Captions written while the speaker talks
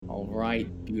All right,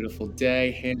 beautiful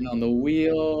day. Hand on the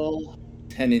wheel.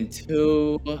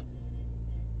 10-2.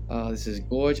 Oh, this is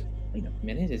gorgeous. Wait a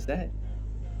minute, is that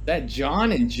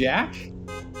John and Jack?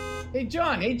 Hey,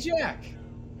 John. Hey, Jack.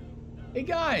 Hey,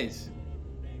 guys.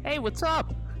 Hey, what's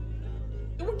up?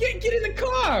 Get in the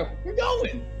car. We're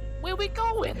going. Where we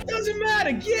going? It doesn't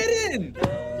matter. Get in.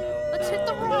 Let's hit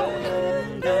the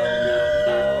road.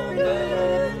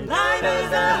 Life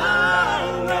is a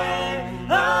highway.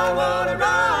 I wanna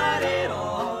ride it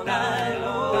all night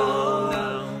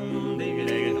long.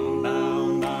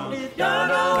 If you're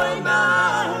going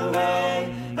my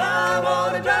way, I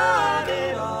wanna drive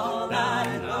it all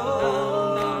night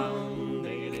long.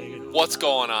 What's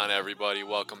going on, everybody?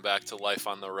 Welcome back to Life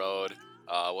on the Road.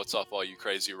 What's up, all you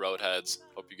crazy roadheads?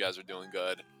 Hope you guys are doing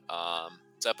good.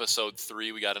 It's episode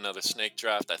 3. We got another snake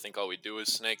draft. I think all we do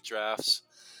is snake drafts.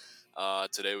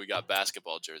 Today we got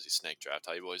basketball jersey snake draft.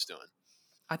 How you boys doing?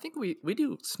 I think we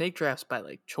do snake drafts by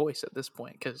like choice at this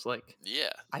point because Yeah,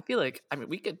 I feel like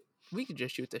we could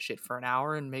just shoot this shit for an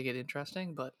hour and make it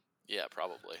interesting, but yeah,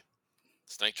 probably.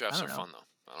 Snake drafts I are don't know. fun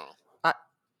though. I don't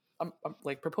know. I'm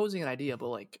like proposing an idea, but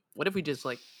like, what if we just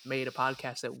like made a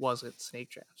podcast that wasn't snake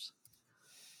drafts?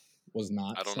 Was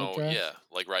not. I don't snake know. draft? Yeah,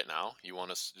 like right now, you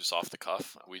want us just off the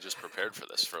cuff? We just prepared for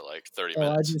this for like 30 Oh, I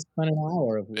minutes. just spent an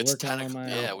hour It's working on 10. my.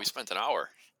 Yeah, we spent an hour.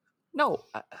 No,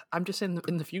 I'm just saying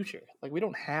in the future. Like, we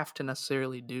don't have to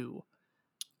necessarily do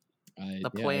the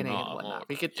planning no, and I'm whatnot. over-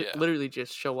 We could yeah. literally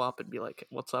just show up and be like,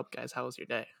 "What's up, guys? How was your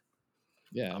day?"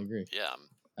 Yeah, I agree. Yeah,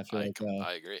 I feel like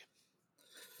I agree.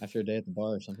 after a day at the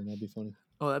bar or something, that'd be funny.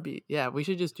 Oh, we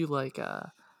should just do like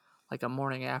a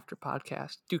morning after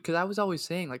podcast, dude. Because I was always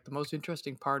saying like the most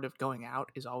interesting part of going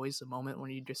out is always the moment when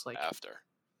you just like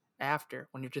After,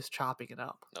 when you're just chopping it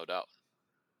up. no doubt.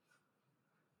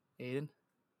 Aiden,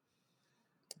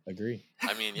 Agree.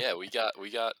 I mean, yeah, we got.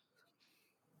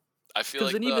 I feel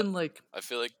because like then even like I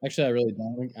feel like Actually, I really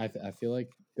don't. I feel like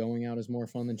going out is more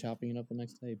fun than chopping it up the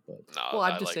next day. But no. well,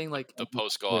 I'm I just like saying like the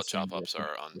post go out listening chop to ups it.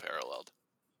 are unparalleled.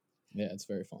 yeah, it's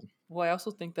very fun. well, I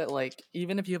also think that like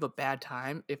even if you have a bad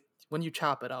time, if when you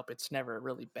chop it up, it's never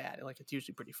really bad. Like it's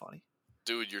usually pretty funny.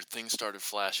 Dude, your thing started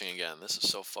flashing again. This is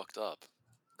so fucked up.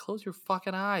 Close your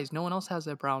fucking eyes. No one else has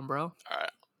that brown, bro. All right,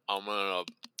 I'm gonna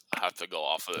have to go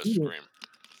off of this Ooh. screen.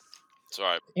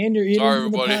 Sorry, And you're eating sorry, the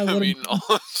everybody. pie. I'm What eating all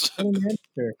this. an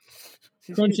answer.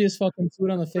 Crunchiest fucking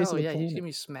food on the face Bro, of the yeah, he's planet. gonna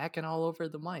be smacking all over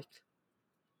the mic.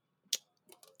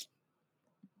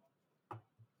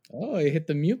 Oh, you hit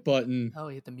the mute button. Oh,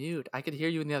 he hit the mute. I could hear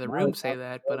you in the other No, room it's say not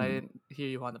that, but I recording. didn't hear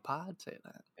you on the pod say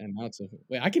that. And now it's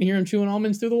wait. I can hear him chewing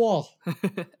almonds through the wall.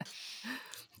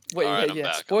 Wait, All right, I'm yeah.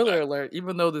 back, I'm Spoiler back. alert!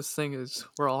 Even though this thing is,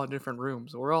 we're all in different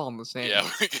rooms. We're all in the same. Yeah,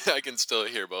 room. I can still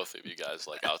hear both of you guys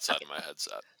like outside of my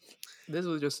headset. This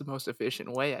was just the most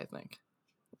efficient way, I think.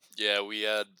 Yeah, we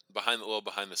had behind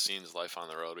the scenes Life on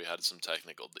the Road. We had some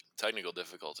technical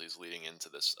difficulties leading into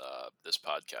this this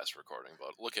podcast recording,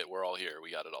 but look at we're all here.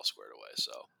 We got it all squared away.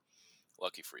 So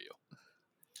lucky for you.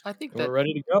 I think We're that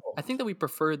ready to go. I think that we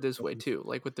preferred this way too,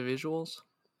 like with the visuals.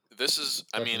 This is,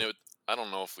 I mean, Definitely. I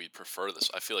don't know if we prefer this.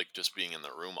 I feel like just being in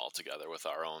the room all together with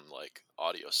our own like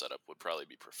audio setup would probably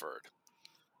be preferred.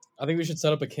 I think we should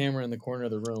set up a camera in the corner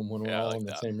of the room when we're Yeah, I all like in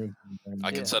the that. same room. I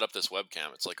Yeah. can set up this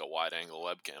webcam. It's like a wide angle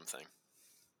webcam thing.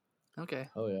 Okay,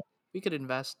 Oh yeah. we could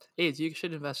invest. AIDS, you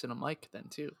should invest in a mic then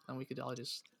too, and we could all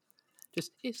just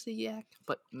it's the yak,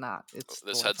 but not. It's the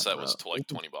This Life on the headset was Road. like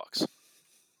 $20.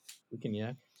 We can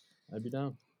yak. I'd be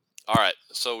down. All right,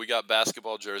 so we got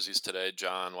basketball jerseys today.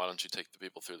 John, why don't you take the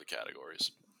people through the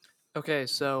categories? Okay,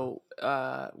 so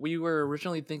we were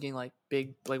originally thinking like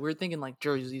big, like we were thinking like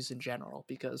jerseys in general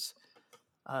because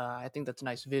I think that's a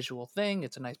nice visual thing.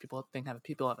 It's a nice people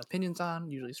have opinions on,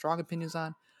 usually strong opinions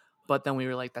on. But then we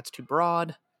were like, that's too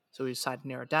broad, so we decided to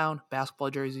narrow it down. Basketball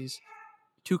jerseys,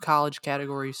 2 college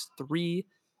categories, 3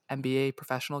 NBA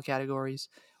professional categories.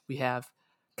 We have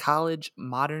college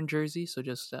modern jersey, so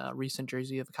just a recent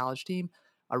jersey of a college team,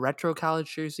 a retro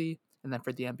college jersey, and then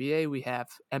for the NBA, we have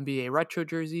NBA retro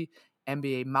jersey,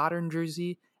 NBA modern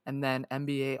jersey, and then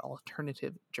NBA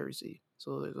alternative jersey.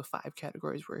 So those are the 5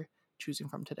 categories we're choosing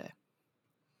from today.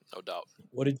 No doubt.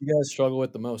 What did you guys struggle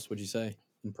with the most? Would you say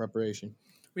in preparation?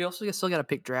 We also still got to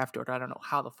pick draft order. I don't know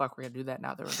how the fuck we're gonna do that now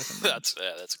that we're in different rooms.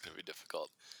 That's gonna be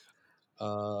difficult.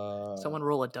 Someone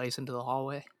roll a dice into the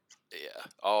hallway. Yeah,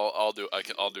 I'll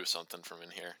do something from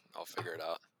in here. I'll figure it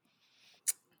out.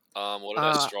 What did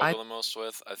I struggle the most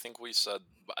with? I think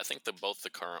both the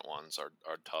current ones are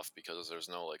tough because there's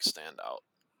no like standout,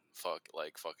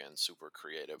 fucking super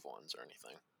creative ones or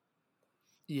anything.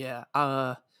 Yeah.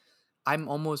 I'm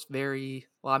almost very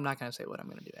well. I'm not gonna say what I'm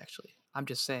gonna do. Actually, I'm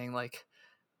just saying like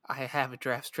I have a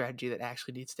draft strategy that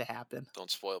actually needs to happen.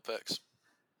 Don't spoil picks.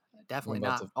 Definitely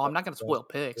about not. to Oh, I'm not going to draft spoil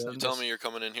picks. pick. I'm You telling just me you're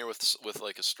coming in here with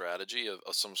like a strategy of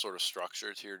some sort of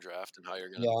structure to your draft and how you're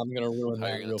gonna Yeah, I'm gonna ruin how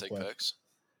you're that gonna real take quick. picks?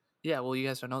 yeah. Well, you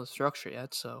guys don't know the structure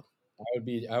yet, so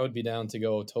I would be down to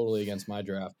go totally against my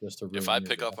draft just to ruin If I your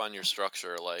pick draft. up on your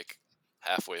structure like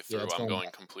halfway through, it's I'm going-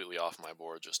 going completely off my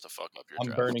board just to fuck up your I'm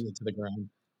draft. burning it to the ground.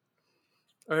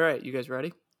 all right. You guys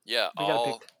ready? Yeah, We gotta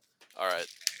all pick. right.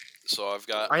 So I've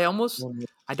got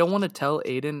I don't want to tell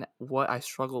Aiden what I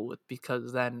struggle with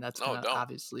because then that's No, gonna don't.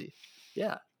 obviously,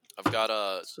 yeah. I've got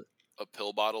a So,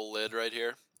 pill bottle lid right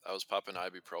here. I was popping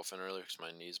ibuprofen earlier because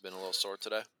my knee's been a little sore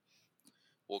today.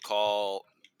 We'll call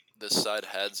this side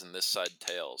heads and this side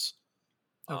tails.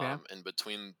 okay. And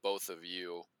between both of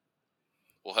you,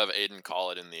 we'll have Aiden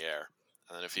call it in the air,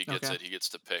 and then if he gets Okay. it, he gets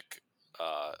to pick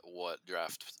what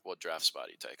draft spot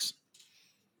he takes.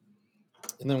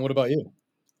 And then what about you?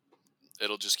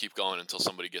 It'll just keep going until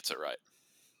somebody gets it right.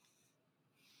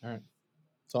 All right.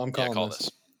 So I'm Yeah, calling call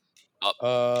this.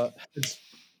 this.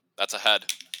 That's a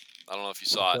head. I don't know if you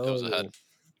saw it. It was a head.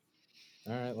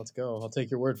 All right, let's go. I'll take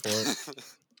your word for it.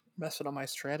 Messing on my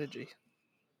strategy.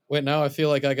 Wait, now I feel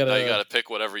like I gotta. Now you got to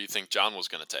pick whatever you think John was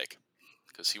going to take,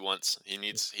 because he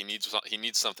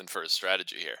needs something for his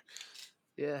strategy here.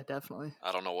 Yeah, definitely.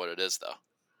 I don't know what it is though.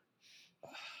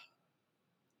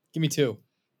 Give me 2.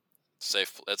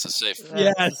 Safe. That's a safe.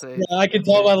 Yeah, Yes. it's safe. Yeah, I can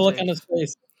tell by the look Safe. on his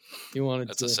face. You wanted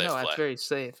That's to. a safe No, play. it's very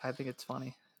safe. I think it's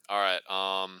funny. All right.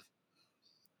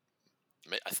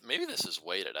 Maybe this is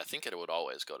weighted. I think it would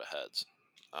always go to heads.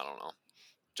 I don't know.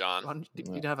 John. You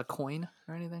don't have a coin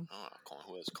or anything? Oh,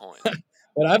 who has coin?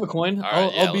 But I have a coin. All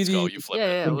right, I'll be let's the. go. You flip it.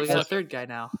 Yeah, we got a Flip it. third guy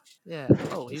now. Yeah.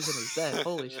 Oh, he's in his bed.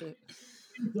 Holy shit.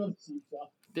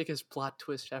 Biggest plot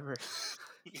twist ever.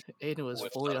 Aiden was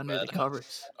Whipped fully out of under the bed.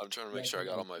 covers. I'm trying to make sure I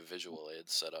got all my visual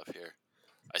aids set up here.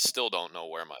 I still don't know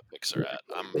where my picks are at.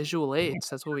 Visual aids.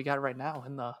 That's what we got right now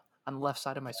on the left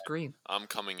side of my screen. I'm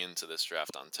coming into this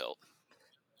draft on tilt.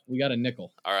 We got a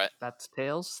nickel. All right. That's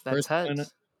tails. That's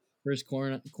heads. First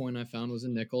coin I found was a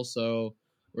nickel, so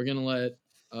we're gonna let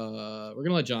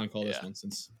John call this one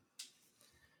since.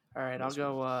 All right, I'll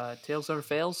go tails over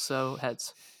fails. So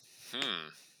heads.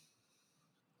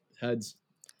 Heads.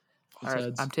 All right,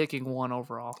 heads. I'm taking 1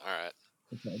 overall. All right.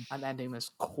 I'm ending this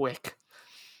quick.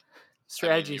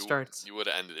 Strategy starts. You would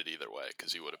have ended it either way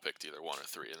because you would have picked either 1 or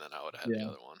 3, and then I would have had the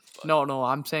other one. But... No,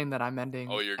 I'm saying that I'm ending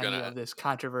you're any gonna of this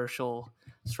controversial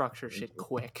structure shit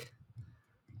quick.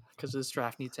 Because this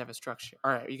draft needs to have a structure.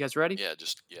 All right, you guys ready? Yeah,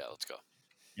 let's go.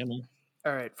 Yeah, man.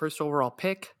 All right, first overall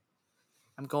pick.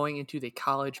 I'm going into the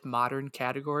college modern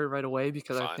category right away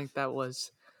because I think that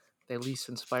was the least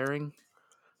inspiring.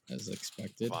 As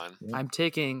expected. Fine. Yep. I'm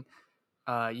taking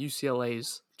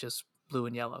UCLA's just blue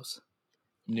and yellows.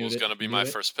 It was going to be my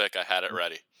first pick. I had it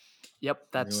ready.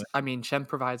 Yep, Shem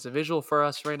provides a visual for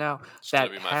us right now.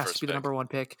 That has to be the number 1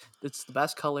 pick. It's the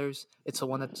best colors. It's the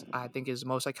one that I think is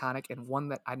most iconic and one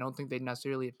that I don't think they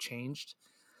necessarily have changed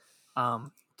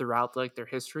throughout their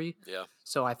history. Yeah.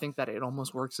 So I think that it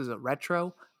almost works as a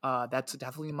retro. That's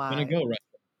definitely my. I'm gonna go retro,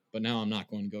 but now I'm not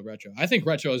going to go retro. I think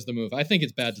retro is the move. I think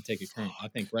it's bad to take a current. I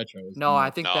think retro is. No, the move. I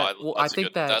think that. Well, I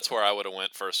think that that's where I would have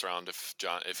went first round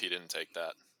if he didn't take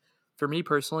that. For me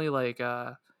personally,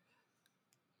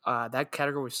 that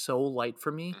category was so light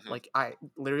for me. Mm-hmm. Like I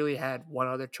literally had one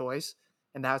other choice,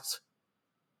 and that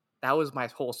was my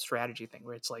whole strategy thing.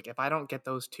 Where it's like, if I don't get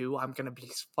those 2, I'm gonna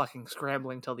be fucking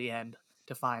scrambling till the end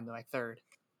to find my third.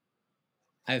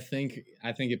 I think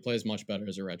it plays much better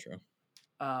as a retro.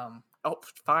 Oh,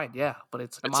 fine, yeah, but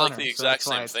it's modern, like the exact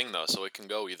same thing though, so it can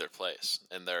go either place,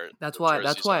 and that's why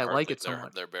I like it so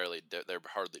much. They're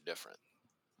hardly different.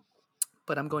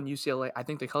 But I'm going UCLA. I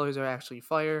think the colors are actually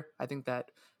fire. I think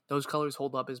that those colors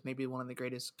hold up as maybe one of the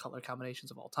greatest color combinations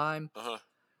of all time.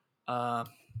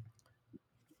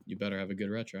 You better have a good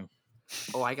retro.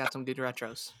 Oh, I got some good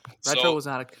retros. Retro was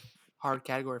not a hard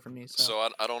category for me. So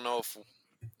I don't know if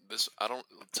this.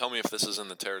 Tell me if this is in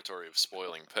the territory of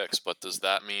spoiling picks. But does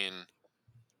that mean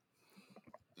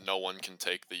no one can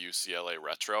take the UCLA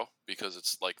retro because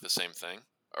it's like the same thing,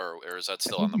 or is that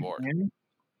still on the board?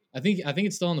 I think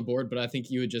it's still on the board, but I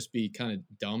think you would just be kind of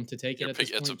dumb to take it.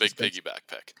 It's a big piggyback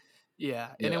pick. Yeah,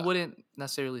 and it wouldn't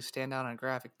necessarily stand out on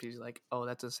graphic because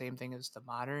that's the same thing as the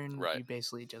modern. Right. You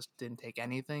basically just didn't take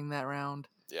anything that round.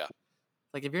 Yeah.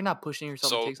 Like if you're not pushing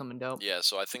yourself to take something dope. Yeah,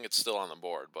 so I think it's still on the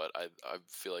board, but I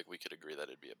feel like we could agree that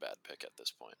it'd be a bad pick at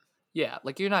this point. Yeah,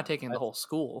 like you're not taking the whole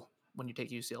school when you take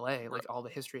UCLA, like all the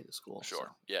history of the school. Sure. So.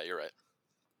 Yeah, you're right.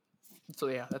 So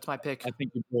yeah, that's my pick. I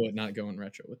think you blew it not going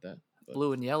retro with that.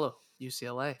 Blue and yellow,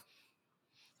 UCLA.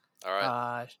 All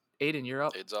right. Aiden, you're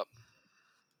up. Aiden's up.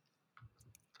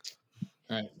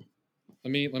 All right.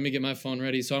 Let me get my phone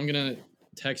ready. So I'm gonna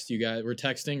text you guys. We're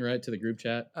texting, right, to the group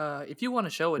chat. If you want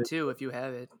to show it too, if you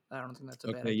have it, I don't think that's a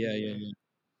bad Okay, idea. yeah.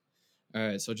 All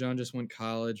right, so John just went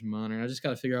college, modern. I just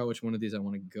got to figure out which one of these I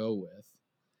want to go with.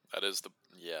 That is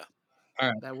yeah. All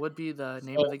right. That would be the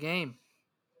name of the game.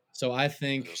 So I I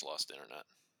think just lost internet.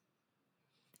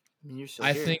 I mean, you're still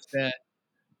I here. think that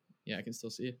yeah, I can still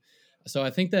see it. So I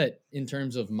think that in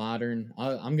terms of modern,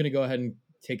 I'm going to go ahead and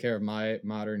take care of my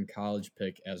modern college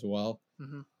pick as well.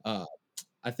 Mhm.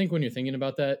 I think when you're thinking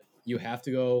about that, you have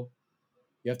to go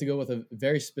with a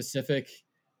very specific,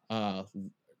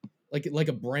 like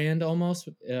a brand almost.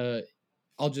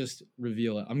 I'll just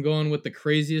reveal it. I'm going with the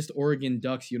craziest Oregon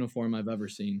Ducks uniform I've ever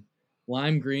seen.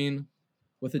 Lime green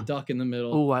with a duck in the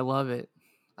middle. Oh, I love it.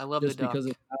 I love the just duck. because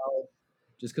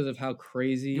of how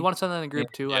crazy. You want to send that in the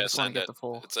group too? I Yeah, just want to send get it. the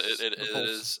full.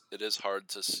 It is hard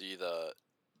to see the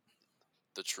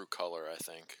true color, I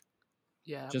think.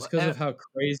 Yeah. Just but- because of how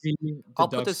crazy the I'll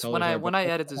put Ducks this colors when are, I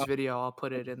but edit this how video. I'll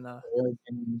put it in the.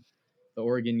 the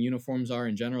Oregon uniforms are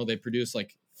in general. They produce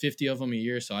like 50 of them a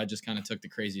year, so I just kind of took the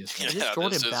craziest one. Is Yeah, this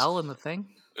Jordan this is- Bell in the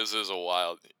thing? This is a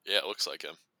wild. Yeah, it looks like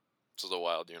him. This is a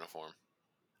wild uniform.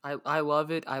 I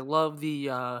love it. I love the.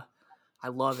 I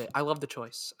love it. I love the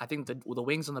choice. I think the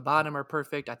wings on the bottom are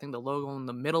perfect. I think the logo in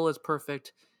the middle is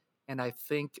perfect, and I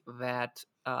think that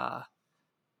the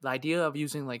idea of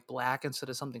using like black instead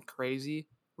of something crazy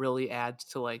really adds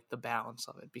to like the balance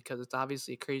of it, because it's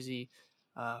obviously a crazy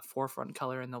forefront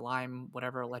color in the lime,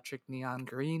 whatever, electric neon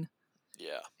green,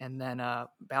 Yeah. and then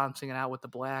balancing it out with the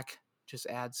black just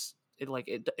adds it. Like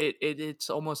it's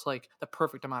almost like the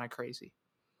perfect amount of crazy.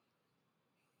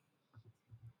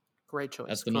 Great choice.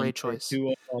 That's the Great number choice. 2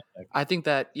 overall pick. I think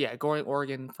that going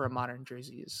Oregon for a modern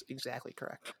jersey is exactly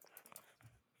correct.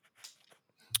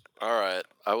 All right.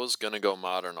 I was gonna go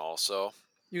modern also.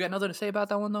 You got nothing to say about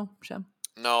that one though, Shem?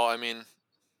 No, I mean, You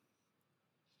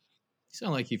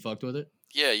sound like he fucked with it.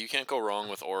 yeah, you can't go wrong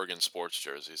with Oregon sports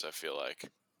jerseys. I feel like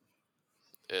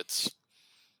it's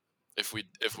if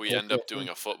we end up doing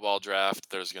a football draft,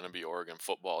 there's gonna be Oregon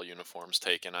football uniforms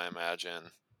taken, I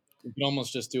imagine. You could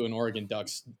almost just do an Oregon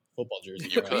Ducks football jersey.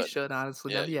 You right? We could. should,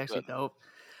 honestly. Yeah, That'd be you actually could. dope.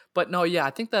 But no, yeah,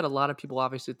 I think that a lot of people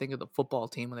obviously think of the football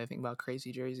team when they think about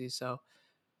crazy jerseys. So,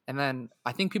 and then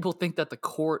I think people think that the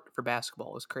court for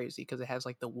basketball is crazy because it has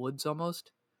like the woods almost.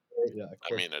 Yeah,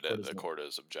 I mean, the court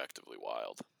is objectively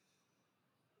wild,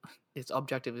 It's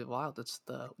objectively wild. It's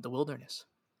the wilderness.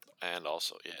 and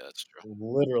also, yeah, that's true.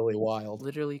 literally wild.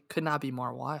 Literally could not be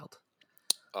more wild.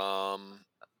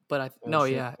 But sure.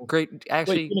 yeah, great.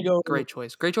 Actually, you're gonna go- great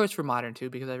choice. Great choice for modern too,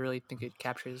 because I really think it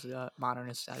captures the modern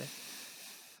aesthetic.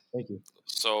 Thank you.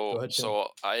 So Go ahead, Tim. so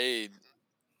I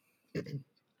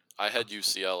had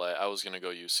UCLA. I was gonna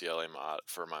go UCLA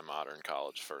for my modern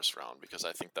college first round because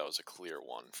I think that was a clear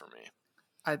one for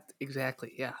me.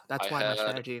 Exactly. Yeah, that's I why my had-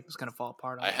 strategy was gonna fall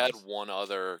apart. I had otherwise. one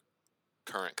other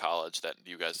current college that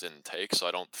you guys didn't take, so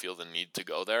I don't feel the need to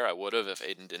go there. I would have if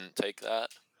Aiden didn't take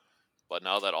that. But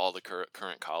now that all the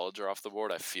current college are off the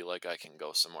board, I feel like I can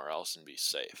go somewhere else and be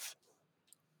safe.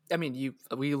 I mean,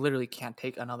 we literally can't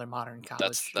take another modern college.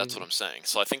 That's what jersey. I'm saying.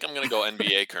 So I think I'm gonna go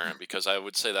NBA current because I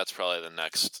would say that's probably the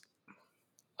next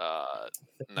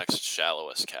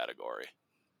shallowest category.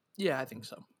 Yeah, I think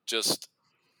so. Just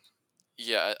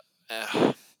yeah,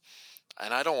 and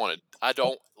I don't want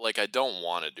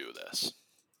to do this.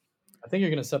 I think you're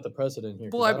going to set the precedent here.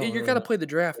 'cause Well, I I don't mean, you're really gonna know. play the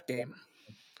draft game.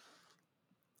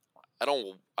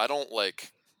 I don't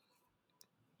like.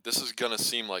 This is gonna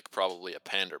seem like probably a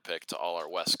pander pick to all our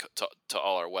West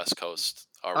Coast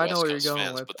I know West where you're Coast going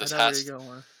fans, with. but I this know where has. you're going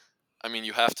with. I mean,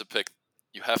 you have to pick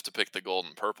the gold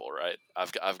and purple, right?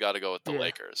 I've got to go with the Yeah.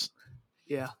 Lakers.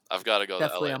 Yeah, I've got to go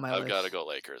Definitely LA. on my I've got to list. go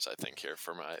Lakers. I think here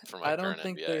for my I don't current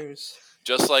think NBA. there's.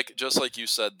 Just like you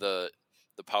said, the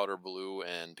powder blue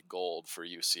and gold for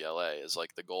UCLA is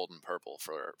like the gold and purple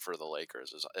for the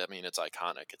Lakers. I mean, it's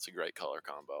iconic. It's a great color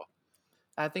combo.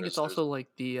 I think it's there's- also like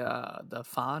the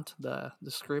font, the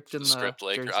script, and The script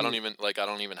Laker. jersey. I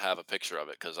don't even have a picture of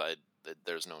it because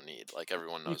there's no need. Like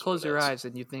everyone knows. You close what it your is. eyes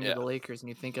and you think Yeah. of the Lakers and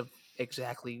you think of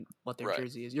exactly what their Right.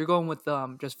 jersey is. You're going with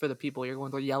just for the people. You're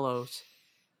going with the yellows.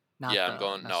 Not Yeah, the, I'm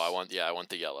going. No, I nec- want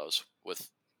the yellows with.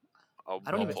 I don't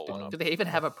I'll even. pull one up. Do they even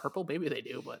have a purple? Maybe they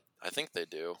do, but I think they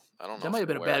do. I don't know. that if might have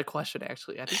they been a wear bad it. question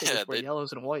actually. I think they Yeah, just wear they-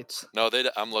 yellows and whites. No,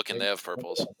 I'm looking. They have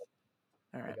purples. All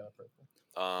I right. got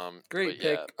purple. Great but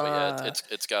yeah, pick. But yeah,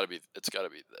 it's got to be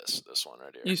this one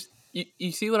right here.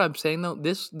 You see what I'm saying though?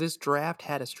 This draft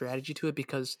had a strategy to it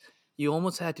because you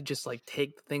almost had to just like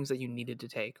take the things that you needed to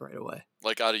take right away.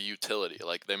 Like out of utility.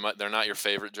 Like they're not your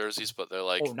favorite jerseys, but they're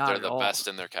like Oh, not they're at the all. best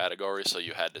in their category, so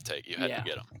you had to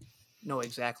get them. No,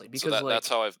 exactly. So Because like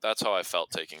that's how I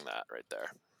felt taking that right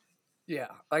there. yeah,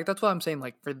 like that's what I'm saying.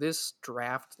 Like for this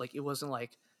draft, like it wasn't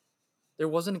like there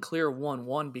wasn't a clear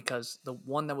 1-1 because the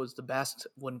one that was the best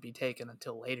wouldn't be taken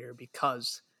until later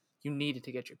because you needed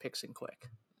to get your picks in quick.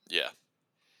 Yeah.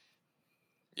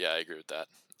 Yeah, I agree with that.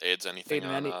 Aids, anything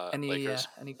Aiden, on Lakers?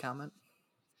 any comment?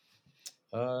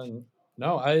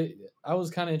 No, I was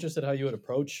kind of interested how you would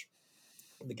approach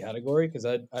the category because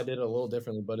I did it a little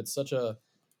differently, but it's such a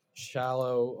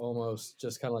shallow, almost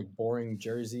just kind of like boring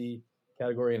jersey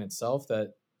category in itself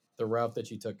that the route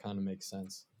that you took kind of makes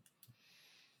sense.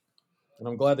 And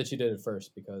I'm glad that you did it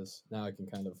first because now I can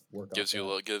kind of work Gives off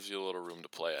you that. gives you a little room to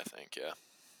play, I think. Yeah.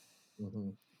 Mm-hmm.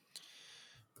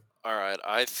 All right.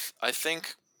 I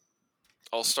think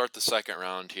I'll start the second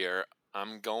round here.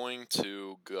 I'm going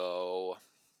to go.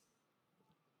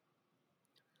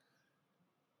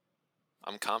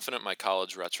 I'm confident my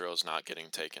college retro is not getting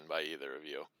taken by either of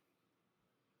you.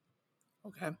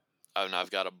 Okay. And I've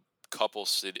got a couple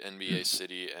NBA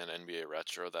City and NBA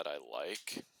Retro that I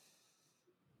like.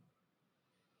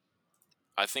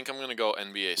 I think I'm going to go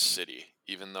NBA City,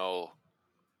 even though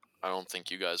I don't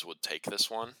think you guys would take this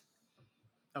one.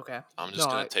 Okay. I'm just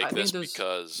going to take this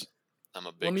because I'm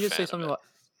a big fan. Let me just say something about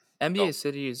NBA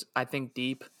City is, I think,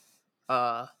 deep.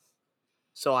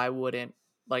 So I wouldn't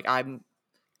like. I'm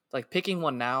like picking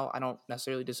one now. I don't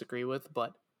necessarily disagree with,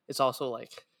 but it's also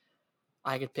like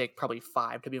I could pick probably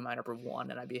 5 to be my number 1,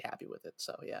 and I'd be happy with it.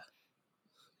 So yeah.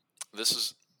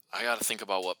 I got to think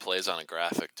about what plays on a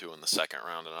graphic too in the second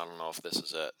round, and I don't know if this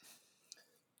is it.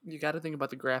 You got to think about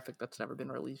the graphic that's never been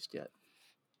released yet.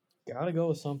 Gotta go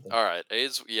with something. All right,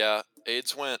 AIDS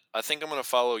went. I think I'm gonna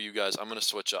follow you guys. I'm gonna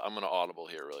switch up. I'm gonna audible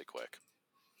here really quick.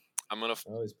 Oh,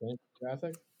 he's playing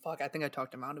graphic. Fuck, I think I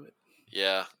talked him out of it.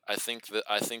 Yeah, I think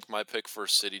my pick for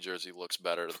City jersey looks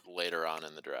better later on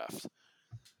in the draft.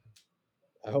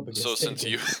 I hope it gets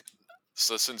taken.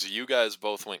 Since you guys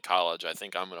both went college, I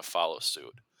think I'm gonna follow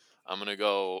suit. I'll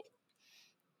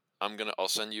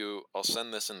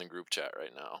send this in the group chat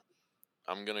right now.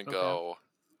 I'm gonna go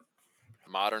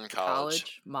modern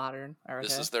college. Modern. Okay.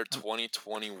 This is their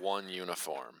 2021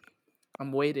 uniform.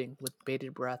 I'm waiting with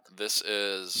bated breath. This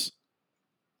is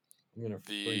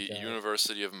the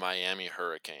University of Miami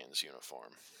Hurricanes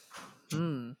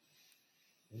uniform.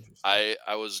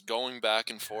 I was going back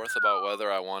and forth about whether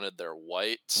I wanted their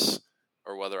whites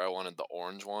or whether I wanted the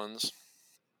orange ones.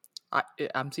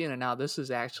 I'm seeing it now. This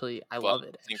is actually I love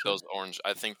it.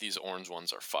 I think these orange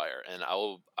ones are fire, and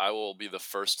I will be the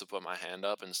first to put my hand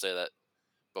up and say that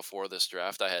before this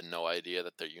draft I had no idea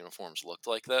that their uniforms looked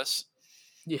like this.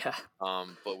 Yeah.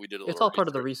 But we did a little. It's all part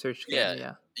of the research.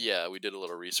 Yeah. We did a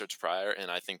little research prior,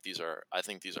 and I think these are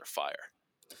fire.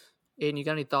 And you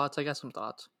got any thoughts? I got some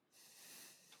thoughts.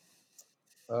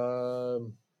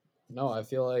 No, I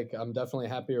feel like I'm definitely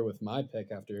happier with my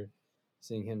pick after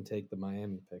seeing him take the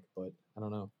Miami pick, but I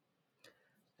don't know.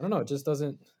 It just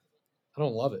doesn't. I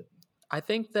don't love it. I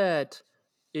think that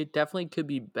it definitely could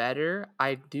be better.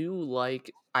 I do like.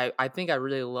 I think I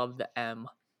really love the M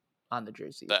on the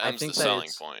jersey. The M's the selling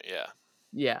point. Yeah.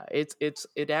 Yeah,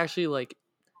 it actually like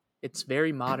it's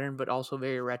very modern but also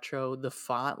very retro. The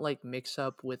font like mix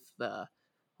up with the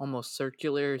almost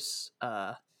circular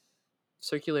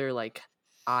like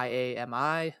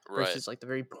IAMI versus like the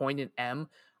very pointed M.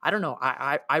 I don't know.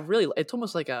 I really it's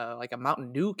almost like a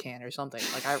Mountain Dew can or something.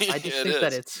 Like I just think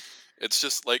that it's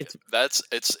just like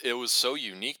it was so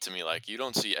unique to me. Like you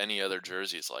don't see any other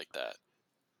jerseys like that.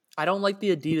 I don't like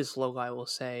the Adidas logo, I will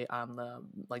say, on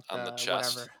the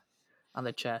chest. Whatever on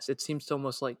the chest. It seems to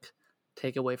almost like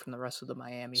take away from the rest of the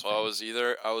Miami. So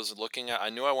thing. I was looking at. I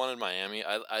knew I wanted Miami.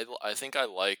 I think I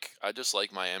just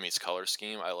like Miami's color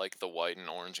scheme. I like the white and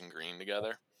orange and green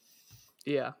together.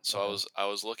 Yeah. So I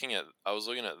was looking at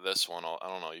this one. I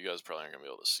don't know. You guys probably aren't gonna be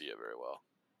able to see it very well.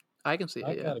 I can see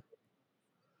it. Yeah.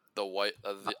 The white.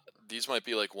 These might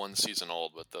be like 1 season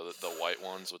old, but the white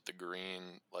ones with the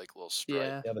green like little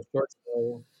stripe. Yeah, the shorts.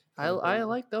 I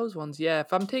like those ones. Yeah,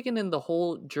 if I'm taking in the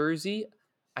whole jersey,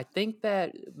 I think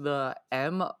that the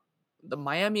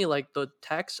Miami, like the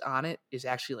text on it is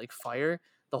actually like fire.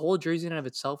 The whole jersey in and of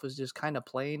itself is just kind of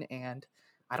plain, and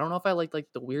I don't know if I like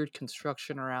the weird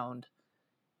construction around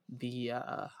the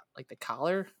like the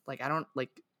collar. Like I don't like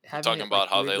having. You're talking about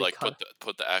how they like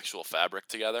put the actual fabric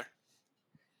together.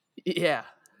 Yeah.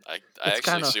 I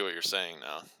actually see what you're saying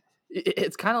now.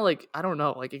 It's kind of like, I don't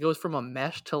know, like it goes from a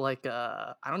mesh to like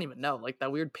I don't even know, like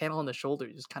that weird panel on the shoulder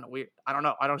is kind of weird. I don't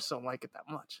know. I just don't like it that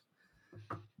much.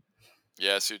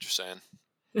 Yeah, I see what you're saying.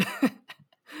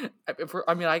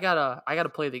 I mean, I gotta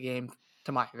play the game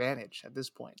to my advantage at this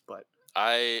point, but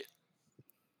I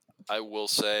will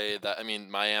say that I mean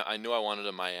I knew I wanted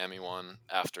a Miami one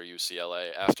after UCLA.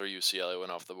 After UCLA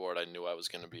went off the board, I knew I was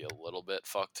going to be a little bit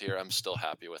fucked here. I'm still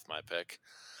happy with my pick.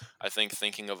 I think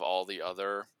thinking of all the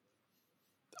other,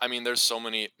 I mean, there's so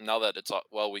many now that it's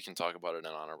well, we can talk about it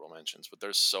in honorable mentions, but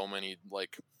there's so many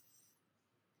like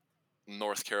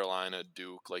North Carolina,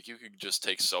 Duke, like you could just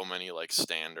take so many like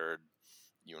standard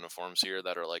uniforms here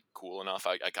that are like cool enough.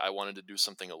 I wanted to do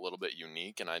something a little bit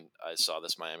unique, and I saw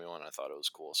this Miami one. And I thought it was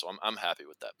cool, so I'm happy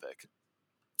with that pick.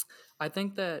 I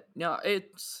think that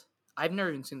I've never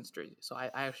even seen this jersey, so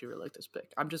I actually really like this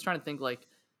pick. I'm just trying to think like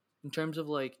in terms of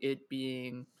like it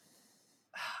being.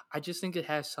 I just think it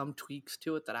has some tweaks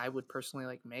to it that I would personally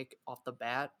like make off the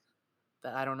bat.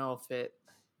 That I don't know if it,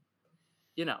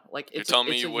 like You're it's telling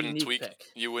me it's you a wouldn't unique tweak pick.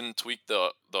 you wouldn't tweak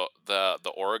the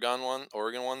Oregon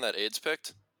one that AIDS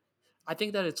picked? I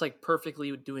think that it's like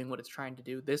perfectly doing what it's trying to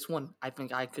do. This one, I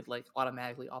think I could like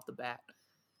automatically off the bat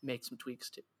make some tweaks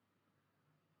to.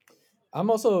 I'm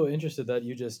also interested that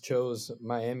you just chose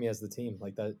Miami as the team.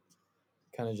 Like that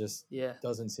kind of just Yeah.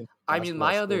 doesn't seem. I mean,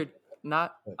 my basketball other sport.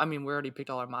 not. I mean, we already picked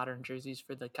all our modern jerseys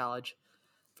for the college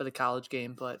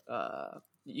game, but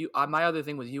my other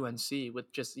thing was UNC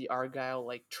with just the Argyle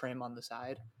like trim on the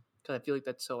side because I feel like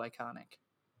that's so iconic.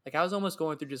 Like I was almost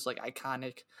going through just like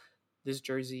iconic. This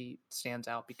jersey stands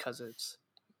out because it's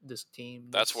this team.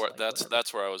 That's where like, whatever.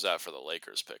 that's where I was at for the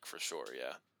Lakers pick for sure.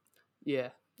 Yeah.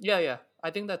 Yeah.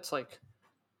 I think that's like.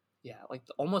 Yeah, like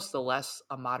almost the less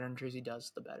a modern jersey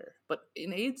does, the better. But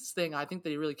in AIDS thing, I think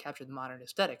they really captured the modern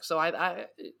aesthetic. So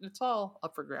it's all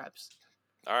up for grabs.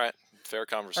 All right, fair All right,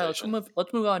 conversation.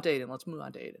 let's move on to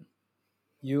Aiden.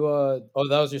 You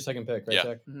that was your second pick, right, Yeah.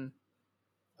 Jack? Mm-hmm.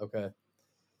 Okay.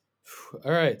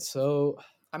 All right, so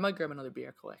I might grab another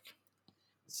beer quick.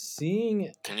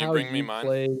 seeing Can you how bring me mine?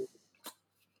 play.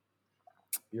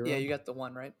 Yeah, you got the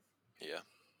one, right? Yeah.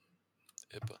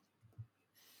 IPA.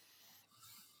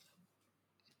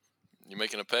 You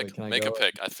making a pick? Wait, can I Make a go?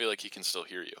 pick. I feel like he can still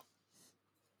hear you.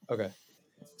 Okay.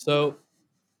 So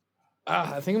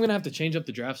I think I'm gonna have to change up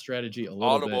the draft strategy a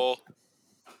little bit. Audible.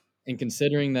 And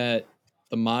considering that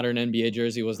the modern NBA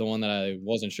jersey was the one that I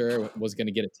wasn't sure was going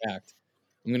to get attacked,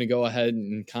 I'm going to go ahead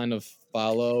and kind of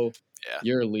follow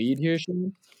your lead here,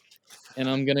 Shane. And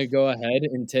I'm going to go ahead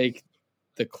and take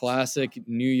the classic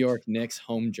New York Knicks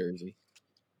home jersey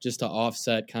just to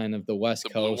offset kind of the West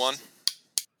Coast. Blue one?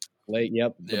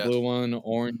 The blue one,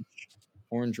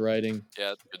 orange writing.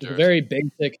 Yeah, it's a very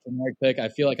basic, generic pick. I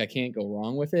feel like I can't go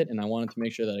wrong with it, and I wanted to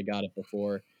make sure that I got it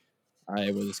before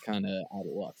I was kind of out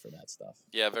of luck for that stuff.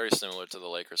 Yeah, very similar to the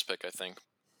Lakers pick, I think.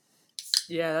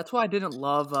 Yeah, that's why I didn't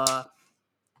love.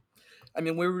 I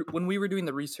mean, when we were doing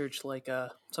the research, like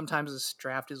sometimes this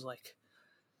draft is like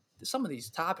some of these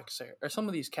topics or some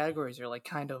of these categories are like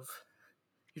kind of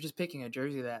you're just picking a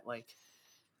jersey that like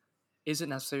isn't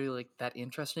necessarily like that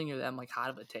interesting or that like hot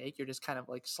of a take. You're just kind of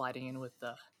like sliding in with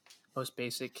the most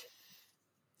basic,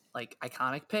 like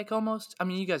iconic pick almost. I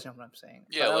mean, you guys know what I'm saying.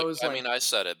 Yeah, I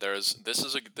said it. This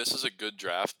is a good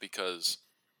draft because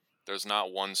there's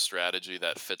not one strategy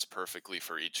that fits perfectly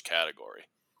for each category.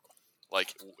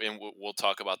 Like, and we'll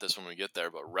talk about this when we get there,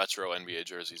 but retro NBA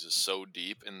jerseys is so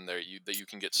deep in there that you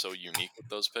can get so unique with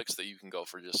those picks that you can go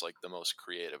for just like the most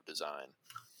creative design.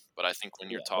 But I think when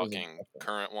you're talking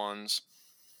current ones,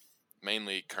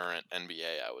 mainly current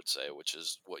NBA, I would say, which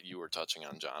is what you were touching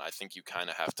on, John. I think you kind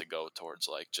of have to go towards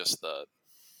like just the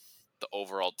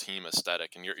overall team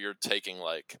aesthetic, and you're taking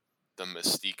like the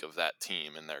mystique of that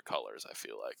team in their colors. I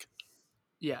feel like.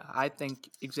 Yeah, I think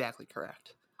exactly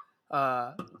correct.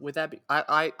 With that,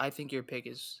 I think your pick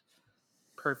is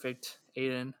perfect,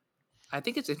 Aiden. I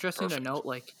think it's interesting to note,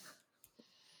 like,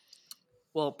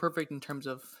 well, perfect in terms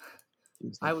of,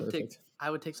 I would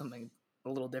take something a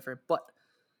little different, but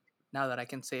now that I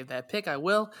can save that pick, I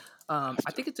will. I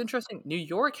think it's interesting. New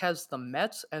York has the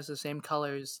Mets as the same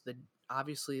colors.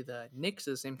 Obviously the Knicks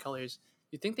are the same colors.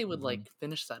 You think they would like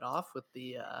finish that off with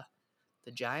the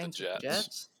Giants, the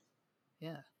Jets?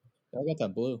 Yeah, I got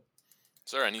that blue.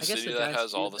 Is there any city that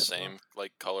has all the same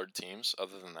like colored teams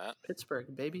other than that? Pittsburgh,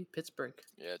 baby, Pittsburgh.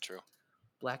 Yeah, true.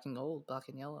 Black and gold, black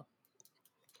and yellow.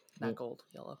 Not gold,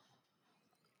 yellow.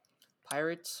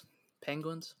 Pirates,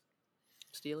 Penguins,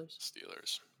 Steelers. The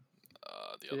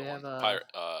other one.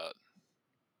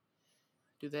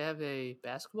 Do they have a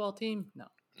basketball team? No.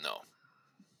 No.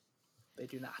 They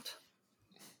do not.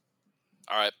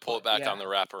 All right, pull it back on the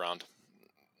wraparound.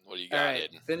 What do you got,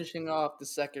 Aiden? Finishing off the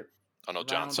second. Oh no,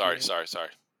 John. Sorry.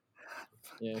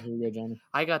 Yeah, here we go, Johnny.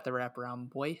 I got the wraparound,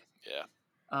 boy.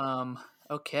 Yeah.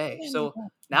 Okay, so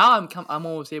now I'm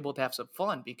almost able to have some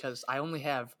fun because I only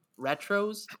have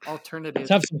retros, alternatives.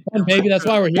 Let's have some fun, and baby. That's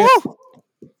why we're here.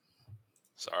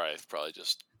 Sorry, I've probably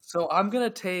just. So I'm gonna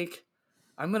take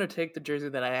the jersey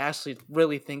that I actually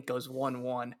really think goes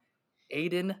 1-1.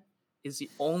 Aiden is the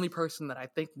only person that I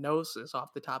think knows this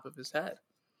off the top of his head.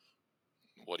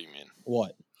 What do you mean?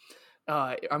 What?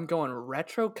 I'm going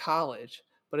retro college,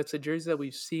 but it's a jersey that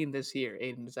we've seen this year.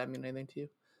 Aiden, does that mean anything to you?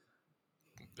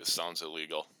 This sounds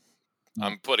illegal. No.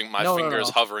 I'm putting my No, fingers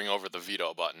no. hovering over the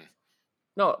veto button.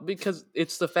 No, because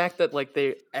it's the fact that like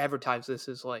they advertise this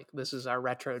as like this is our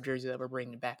retro jersey that we're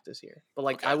bringing back this year. But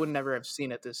like Okay. I would never have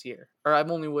seen it this year, or I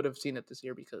only would have seen it this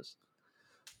year because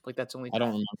like that's only. I don't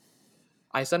remember.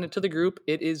 I sent it to the group.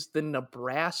 It is the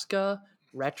Nebraska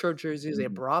retro jerseys they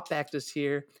Mhm. brought back this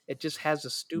year. It just has a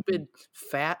stupid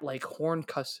fat like corn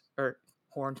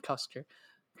husker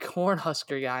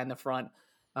guy in the front.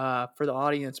 For the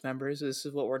audience members, this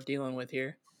is what we're dealing with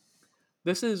here.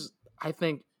 This is, I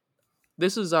think,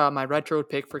 my retro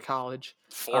pick for college.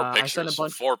 I sent a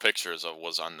bunch. 4 pictures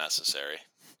was unnecessary.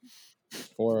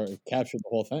 For capture the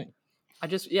whole thing.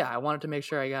 I wanted to make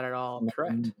sure I got it all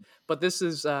correct. But this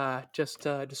is just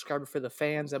to describe it for the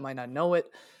fans that might not know it.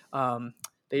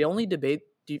 They only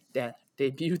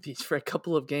debuted these for a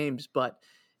couple of games, but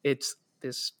it's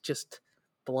this just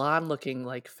blonde-looking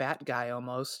like fat guy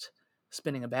almost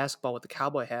spinning a basketball with a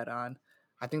cowboy hat on.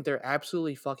 I think they're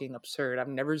absolutely fucking absurd. I've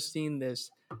never seen this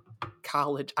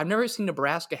college. I've never seen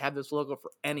Nebraska have this logo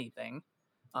for anything.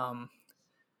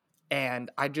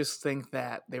 And I just think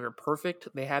that they were perfect.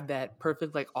 They had that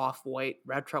perfect like off-white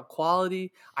retro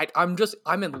quality.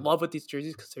 I'm in love with these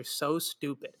jerseys because they're so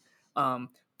stupid.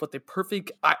 But they're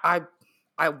perfect. I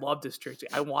love this jersey.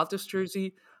 I want this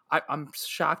jersey. I'm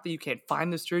shocked that you can't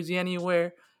find this jersey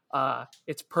anywhere.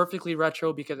 It's perfectly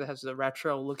retro because it has the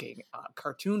retro-looking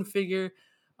cartoon figure.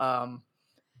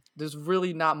 There's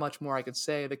really not much more I could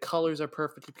say. The colors are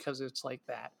perfect because it's like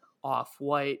that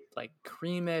off-white, like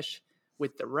creamish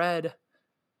with the red.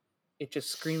 It just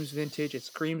screams vintage. It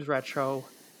screams retro.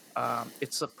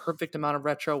 It's a perfect amount of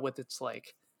retro with its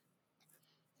like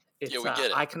its we get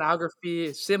it. iconography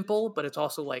is simple, but it's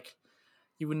also like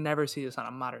you would never see this on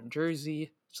a modern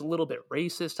jersey. It's a little bit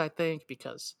racist, I think,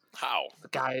 because How? the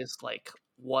guy is like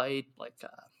white, like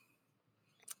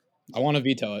I want to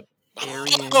veto it.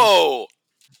 Aryan. Oh!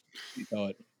 Veto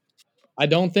it. I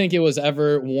don't think it was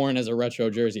ever worn as a retro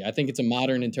jersey. I think it's a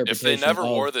modern interpretation. If they never of-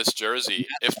 wore this jersey,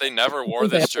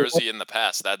 in the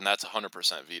past, that's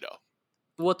 100% veto.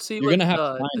 Let's see You're what gonna have to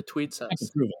the find- tweet I can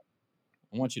says. prove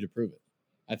it. I want you to prove it.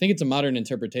 I think it's a modern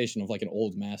interpretation of like an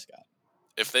old mascot.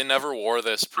 If they never wore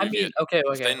this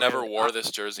If they never wore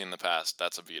this jersey in the past,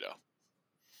 that's a veto.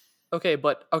 Okay,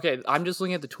 but I'm just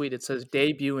looking at the tweet. It says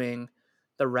debuting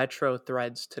the retro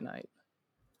threads tonight.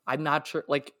 I'm not sure.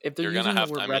 Like, if they're You're using gonna have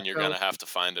the word to. I mean, you're retro, gonna have to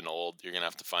find an old. You're gonna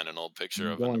have to find an old picture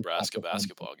You're of a going to Nebraska have to find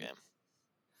basketball something. game.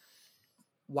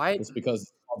 why? Just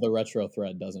because of the retro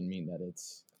thread doesn't mean that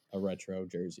it's a retro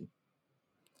jersey.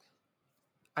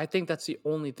 I think that's the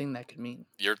only thing that could mean.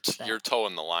 You're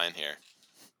towing the line here.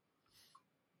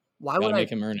 Why Gotta would I? make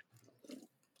him earn it.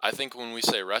 I think when we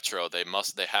say retro, they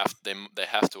have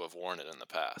to have worn it in the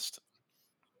past.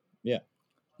 Yeah,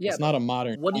 It's not a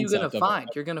modern. what are you gonna concept of find?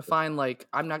 You're gonna find like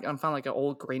I'm not gonna find like an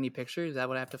old grainy picture. Is that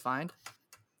what I have to find?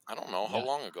 I don't know how Yeah.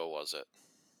 long ago was it.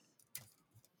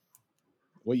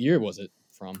 What year was it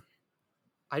from?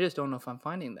 I just don't know if I'm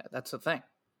finding that. That's the thing.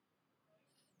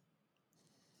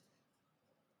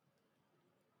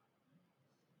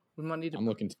 We might need to. I'm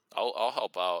looking. I'll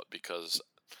help out because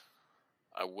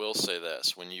I will say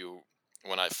this: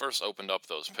 when I first opened up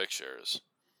those pictures,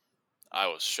 I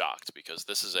was shocked because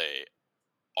this is a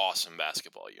awesome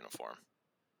basketball uniform.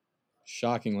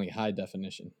 Shockingly high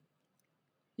definition.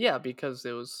 Yeah, because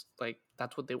it was like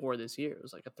that's what they wore this year. It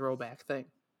was like a throwback thing.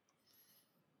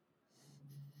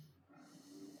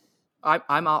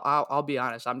 I'll be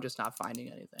honest. I'm just not finding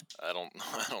anything. I don't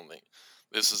think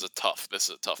this is a tough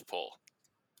pull.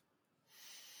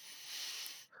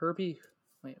 Herbie,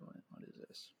 wait, what is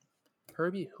this?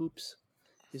 Herbie Hoops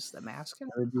is the mascot.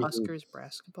 Herbie Huskers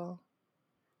basketball.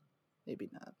 Maybe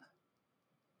not.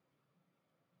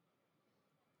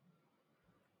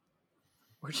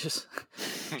 We're just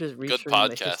Good researching the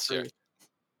podcast here. history.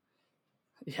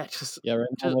 Yeah, just Yeah, right.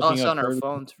 now I'm us looking up on our Herbie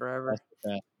phones forever.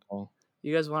 basketball.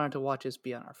 You guys wanted to watch us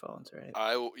be on our phones, right?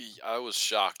 I was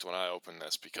shocked when I opened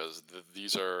this because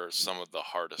these are some of the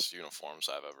hardest uniforms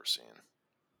I've ever seen.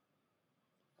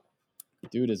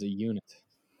 Dude is a unit.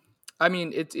 I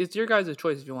mean, it's your guys'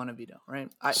 choice if you want to veto, right?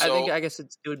 I guess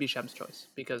it would be Shem's choice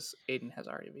because Aiden has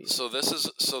already vetoed. So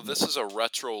this is a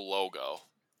retro logo.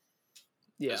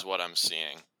 Yeah. Is what I'm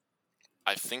seeing.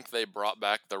 I think they brought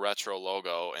back the retro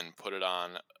logo and put it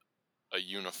on a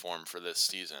uniform for this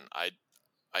season. I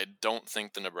don't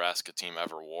think the Nebraska team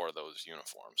ever wore those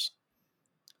uniforms.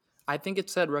 I think it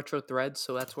said retro threads,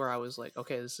 so that's where I was like,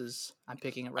 okay, I'm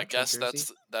picking a retro jersey. I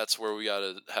guess that's where we got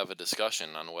to have a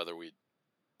discussion on whether we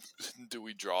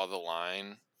draw the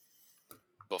line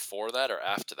before that or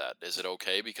after that. Is it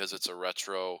okay because it's a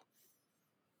retro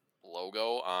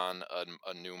logo on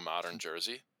a new modern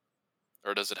jersey?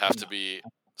 Or does it have to be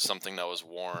something that was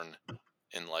worn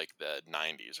in like the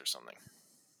 90s or something?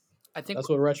 I think that's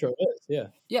what retro is. Yeah.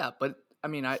 Yeah, but I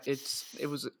mean, it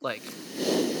was like.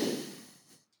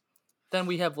 Then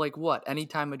we have like what?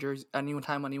 Anytime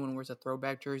anyone wears a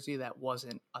throwback jersey that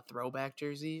wasn't a throwback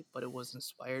jersey, but it was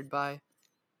inspired by.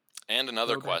 And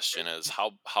another question is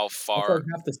how far.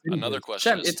 Another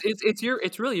question Shem,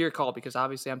 it's really your call because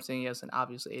obviously I'm saying yes and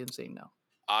obviously Aiden's saying no.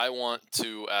 I want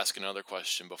to ask another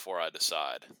question before I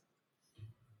decide.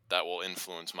 That will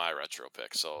influence my retro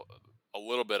pick. So a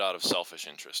little bit out of selfish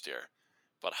interest here,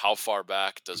 but how far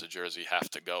back does a jersey have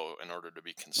to go in order to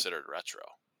be considered retro?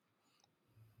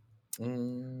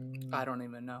 I don't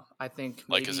even know. I think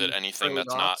like is it anything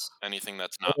that's not anything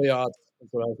that's not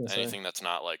anything that's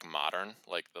not like modern,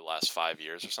 like the last 5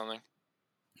 years or something?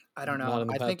 I don't know.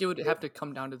 I think it would have to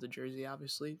come down to the jersey,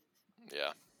 obviously.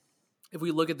 Yeah. If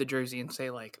we look at the jersey and say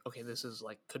like, okay, this is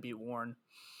like could be worn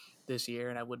this year,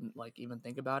 and I wouldn't like even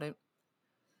think about it.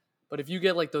 But if you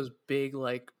get like those big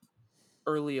like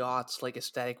early aughts like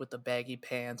aesthetic with the baggy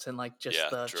pants and like just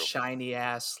the shiny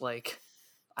ass like.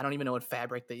 I don't even know what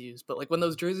fabric they use, but like when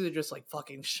those jerseys are just like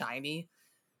fucking shiny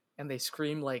and they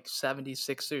scream like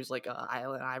 76ers, like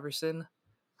Allen Iverson,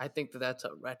 I think that's a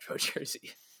retro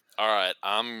jersey. All right.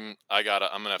 I'm going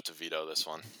to have to veto this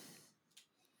one.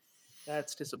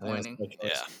 That's disappointing.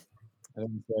 Yeah. I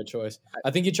think it's the right choice.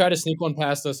 I think you tried to sneak one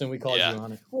past us and we called you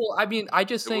on it. Well, I mean, I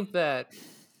just think that,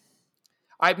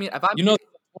 I mean, if I'm, the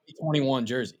 2021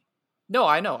 jersey. No,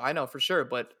 I know for sure,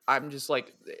 but I'm just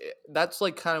like, that's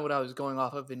like kind of what I was going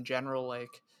off of in general. Like,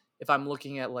 if I'm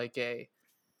looking at like a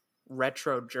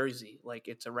retro jersey, like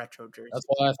it's a retro jersey. That's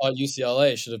why I thought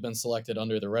UCLA should have been selected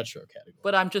under the retro category.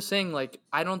 But I'm just saying, like,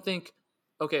 I don't think.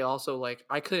 Okay, also, like,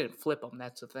 I couldn't flip them.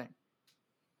 That's the thing.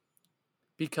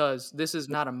 Because this is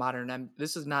not a modern.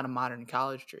 This is not a modern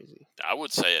college jersey. I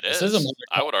would say it is.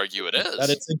 I would argue it is. That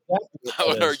it's exactly I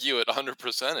would argue it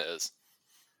 100% is.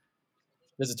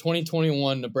 There's a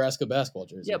 2021 Nebraska basketball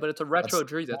jersey. Yeah, but it's a retro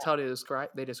jersey. That's how they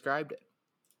described it.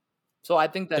 So I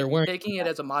think that taking it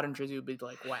as a modern jersey would be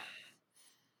like, wow.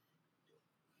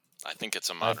 I think it's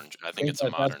a modern. I think it's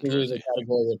a modern jersey. The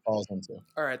category it falls into.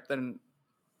 All right, then.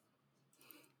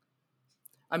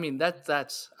 I mean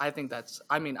that's. I think that's.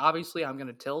 I mean, obviously, I'm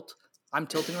gonna tilt. I'm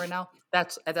tilting right now.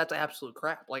 That's absolute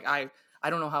crap. Like I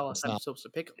don't know how else I'm supposed to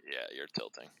pick them. Yeah, you're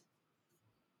tilting.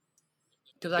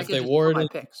 Because I can just put my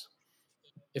picks.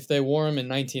 If they wore them in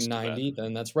 1990,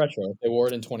 then that's retro. If they wore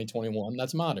it in 2021,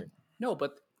 that's modern. No,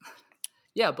 but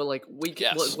yeah, but like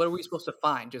what are we supposed to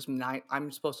find?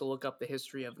 I'm supposed to look up the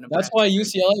history of Nebraska. That's why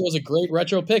UCLA was a great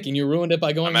retro pick, and you ruined it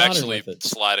by going modern with it. I'm actually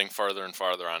sliding farther and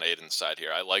farther on Aiden's side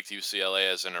here. I liked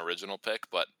UCLA as an original pick,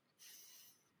 but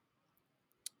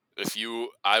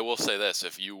I will say this: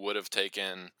 if you would have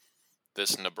taken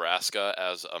this Nebraska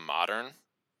as a modern,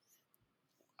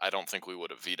 I don't think we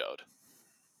would have vetoed.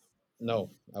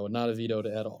 No, I would not have vetoed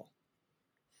it at all.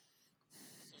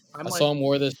 I saw them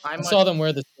wear this. I saw them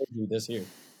wear this jersey this year.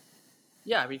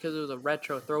 Yeah, because it was a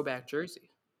retro throwback jersey.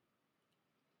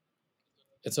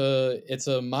 It's a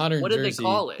modern jersey. What did they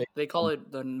call it? They call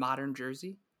it the modern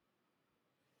jersey?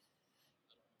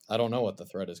 I don't know what the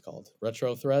thread is called.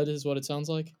 Retro thread is what it sounds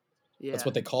like. Yeah. That's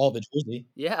what they call the jersey.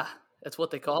 Yeah, that's what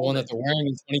they call it. The one that they're wearing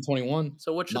in 2021.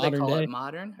 So what should they call it?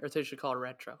 Modern? Or they should call it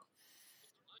retro?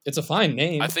 It's a fine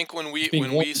name. I think when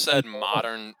we said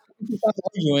modern,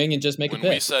 arguing and just make when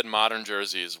we said modern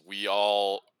jerseys, we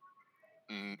all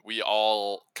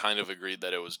kind of agreed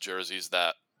that it was jerseys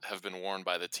that have been worn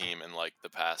by the team in like the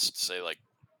past, say like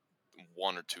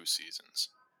 1 or 2 seasons,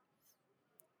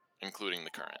 including the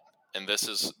current. And this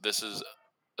is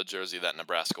a jersey that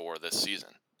Nebraska wore this season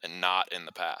and not in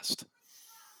the past.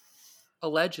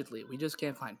 Allegedly, we just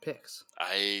can't find pics.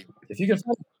 If you can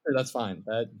find it, that's fine.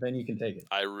 Then you can take it.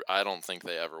 I don't think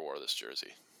they ever wore this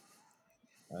jersey.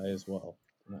 I as well.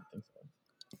 I don't think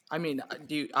so. I mean,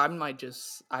 I might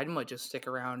just stick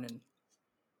around and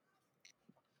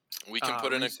We can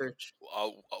put in research.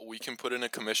 we can put in a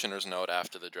commissioner's note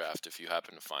after the draft if you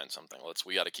happen to find something.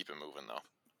 We got to keep it moving though.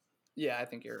 Yeah, I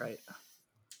think you're right.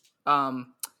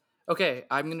 Okay,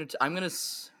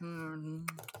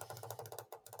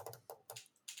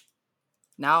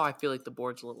 now I feel like the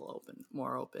board's a little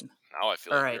more open. Now I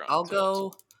feel All like right, you're on I'll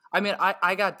tilt. go. I mean,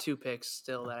 I got 2 picks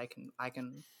still that I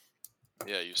can.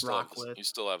 Yeah, you still rock have with. you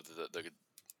still have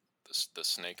the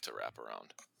snake to wrap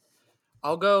around.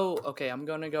 I'll go. Okay, I'm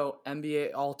gonna go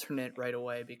NBA alternate right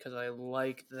away because I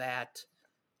like that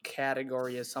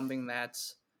category as something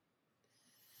that's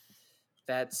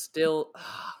still.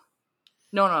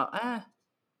 No.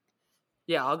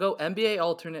 Yeah, I'll go NBA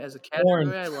alternate as a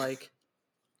category I like.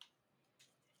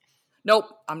 Nope.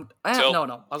 Tilt.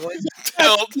 No. I'll go.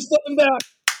 Tilt. Step back.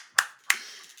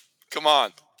 Come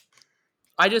on.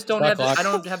 I just don't Shot have clock. I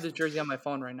don't have this jersey on my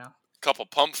phone right now. Couple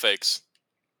pump fakes.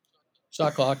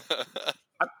 Shot clock.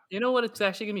 You know what? It's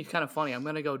actually gonna be kind of funny. I'm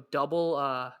gonna go double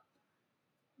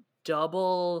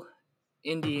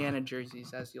Indiana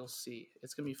jerseys, as you'll see.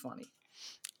 It's gonna be funny.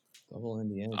 Double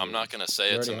Indiana. I'm not gonna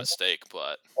say You it's a already have mistake,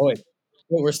 but Oh wait,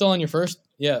 we're still on your first.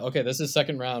 Yeah. Okay. This is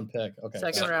second round pick. Okay.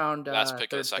 Second round. last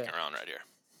pick of the third second pick. round right here.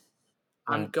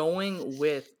 I'm Right. going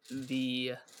with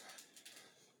the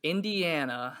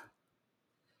Indiana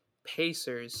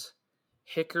Pacers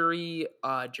Hickory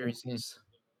jerseys.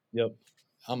 Yep.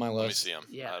 On my Let me list. see them.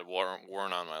 Yeah.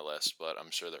 Weren't on my list, but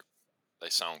I'm sure they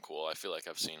sound cool. I feel like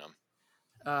I've seen them.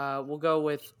 We'll go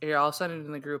with here. I'll send it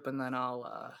in the group and then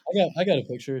I'll. I got a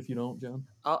picture if you don't, John.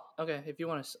 Okay. If you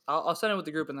want to, I'll send it with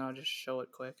the group and then I'll just show it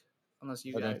quick. Unless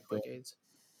you got Okay, it quick, cool. AIDS.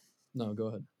 No, go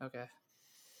ahead. Okay.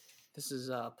 This is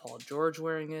Paul George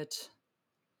wearing it.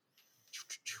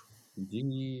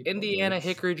 Indiana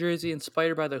Hickory jersey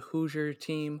inspired by the Hoosier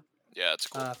team. Yeah, it's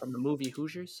cool. From the movie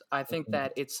Hoosiers. I think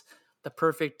that it's the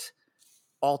perfect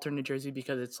alternate jersey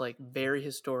because it's like very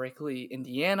historically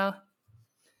Indiana.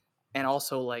 And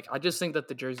also like I just think that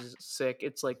the jersey is sick.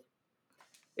 It's like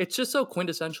it's just so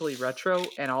quintessentially retro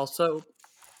and also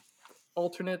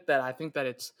alternate that I think that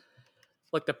it's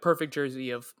like the perfect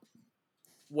jersey of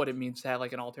what it means to have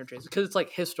like an alternate jersey because it's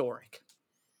like historic.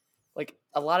 Like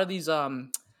a lot of these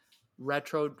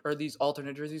retro or these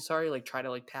alternate jerseys, like try to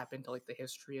like tap into like the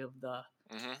history of the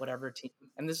whatever team.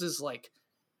 And this is like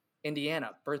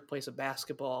Indiana, birthplace of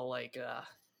basketball, like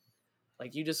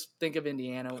you just think of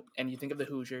Indiana and you think of the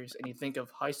Hoosiers and you think of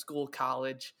high school,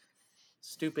 college,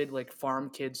 stupid like farm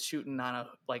kids shooting on a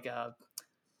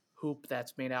hoop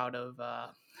that's made out of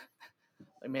a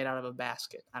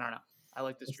basket. I don't know. I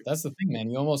like this. That's the thing, man.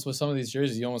 You almost with some of these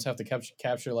jerseys, you almost have to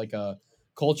capture like a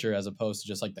culture as opposed to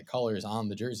just like the colors on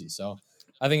the jersey. So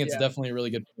I think it's definitely a really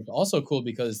good pick. Also cool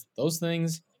because those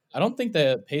things, I don't think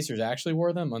the Pacers actually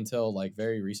wore them until like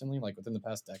very recently, like within the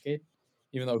past decade,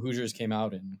 even though Hoosiers came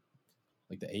out in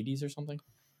like the 80s or something.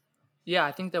 Yeah,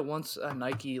 I think that once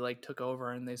Nike like took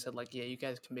over and they said like, yeah, you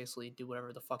guys can basically do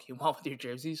whatever the fuck you want with your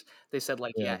jerseys. They said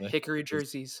like, yeah, Hickory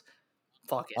jerseys,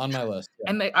 fuck it. On my list.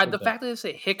 Yeah. And the fact that they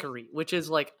say Hickory, which is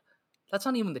like, that's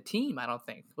not even the team. I don't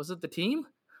think. Was it the team?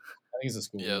 I think it's a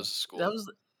school. Yeah, it was a school. That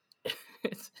was.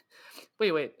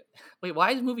 Wait.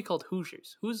 Why is the movie called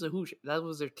Hoosiers? Who's the Hoosiers? That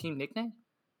was their team nickname.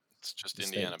 It's just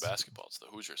Indiana basketball. It's the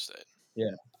Hoosier State.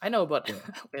 Yeah, I know, but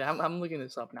wait, I'm looking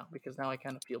this up now because now I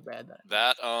kind of feel bad that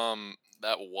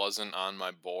that wasn't on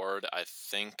my board. I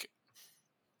think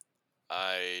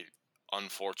I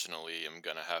unfortunately am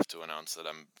gonna have to announce that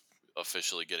I'm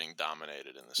officially getting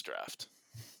dominated in this draft.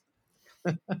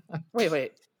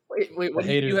 Wait. What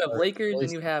you have Lakers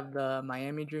and you have the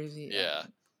Miami jersey. Yeah.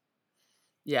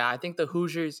 Yeah, I think the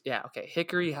Hoosiers. Yeah, okay.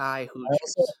 Hickory High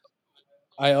Hoosiers.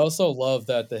 I also love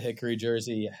that the Hickory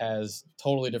jersey has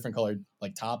totally different colored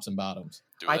like tops and bottoms.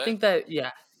 I think that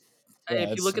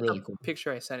if you look at the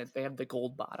picture I sent it, they have the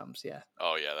gold bottoms. Yeah.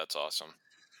 Oh yeah, that's awesome.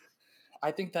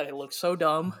 I think that it looks so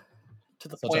dumb to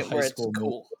the point where it's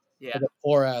cool. Yeah. Like a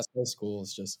poor ass high school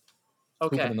is just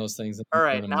okay in those things. All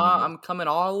right, now I'm coming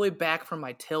all the way back from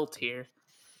my tilt here.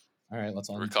 All right, let's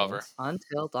recover. On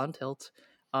tilt.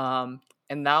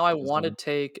 And now I want to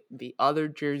take the other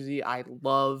jersey I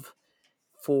love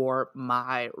for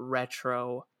my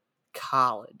retro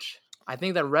college. I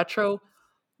think that retro,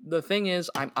 the thing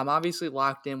is, I'm obviously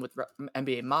locked in with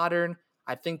NBA Modern.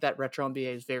 I think that retro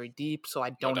NBA is very deep, so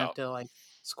I don't have to like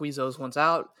squeeze those ones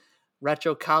out.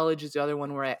 Retro college is the other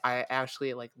one where I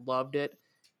actually like loved it.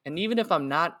 And even if I'm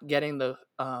not getting the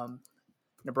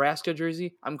Nebraska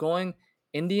jersey, I'm going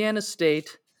Indiana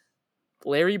State,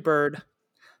 Larry Bird.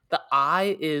 The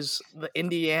I is the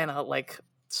Indiana like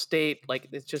state, like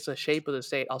it's just a shape of the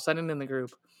state. I'll send it in the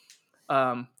group.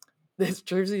 This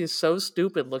jersey is so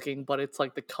stupid looking, but it's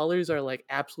like the colors are like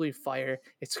absolutely fire.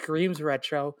 It screams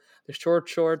retro. The short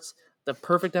shorts, the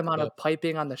perfect amount Yep. of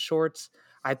piping on the shorts.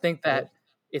 I think Yep. that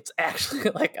it's actually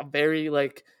like a very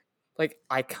like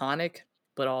iconic,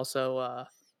 but also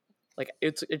like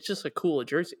it's just a cool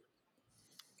jersey.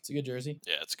 It's a good jersey.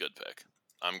 Yeah, it's a good pick.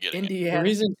 I'm getting it. The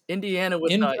reason Indiana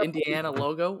with in the Indiana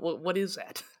logo. What is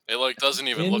that? It like doesn't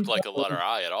even in look like a letter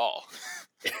I at all.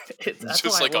 That's It's why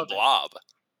just I like a love it. blob.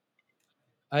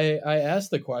 I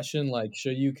asked the question, like,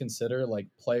 should you consider like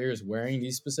players wearing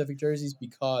these specific jerseys?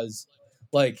 Because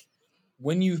like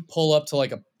when you pull up to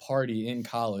like a party in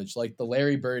college, like the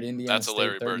Larry Bird Indiana That's a State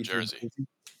Larry Bird 33 jersey.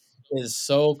 is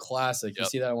so classic. You Yep.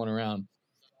 see that one around.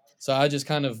 So I just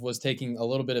kind of was taking a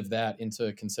little bit of that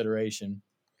into consideration,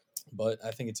 but I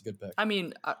think it's a good pick. I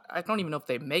mean, I don't even know if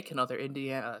they make another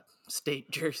Indiana State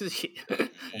jersey.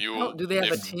 Do they have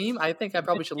a if- team? I think I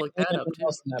probably should look that up too.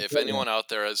 If anyone out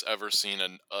there has ever seen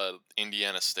a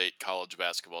Indiana State college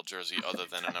basketball jersey other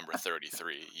than a number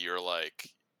 33, you're like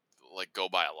go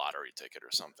buy a lottery ticket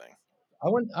or something. I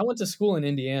went to school in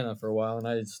Indiana for a while, and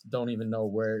I just don't even know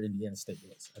where Indiana State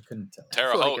is. I couldn't tell. Terre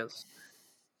I feel like Haute. it's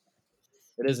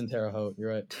It is in Terre Haute. You're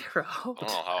right. Terre I Haute. don't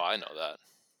know how I know that.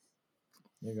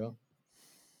 There you go.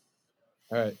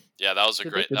 All right. Yeah, that was a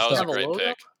Did great they that was a have a great logo?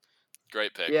 pick.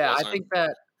 Great pick. Yeah, I wasn't it? think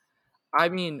that. I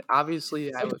mean,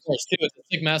 obviously, Sycamores too. It's a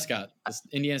sick mascot. It's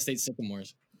Indiana State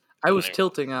Sycamores. I was Anyway.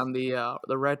 tilting on the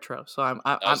retro, so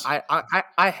was-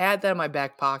 I had that in my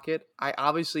back pocket. I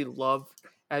obviously love,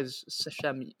 as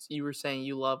Shem, you were saying,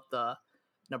 you love the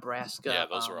Nebraska. Yeah,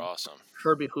 those were awesome.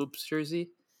 Kirby Hoops jersey.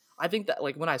 I think that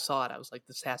like when I saw it, I was like,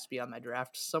 this has to be on my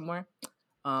draft somewhere.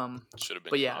 Should have been.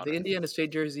 But your yeah, honor. the Indiana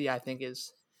State jersey I think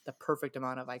is the perfect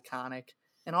amount of iconic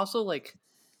and also like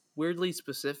weirdly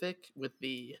specific with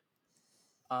the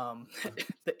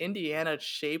the Indiana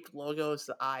shaped logo as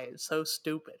the eye is so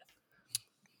stupid.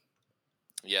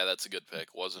 Yeah, that's a good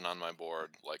pick. Wasn't on my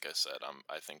board. Like I said,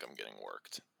 I think I'm getting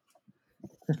worked.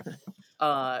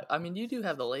 I mean, you do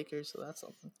have the Lakers, so that's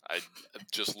something. I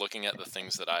just looking at the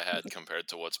things that I had compared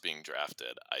to what's being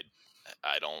drafted.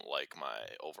 I don't like my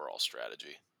overall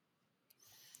strategy.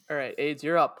 All right, AIDS,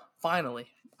 you're up. Finally,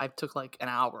 I took like an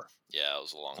hour. Yeah, it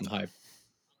was a long I'm time. hyped.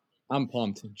 I'm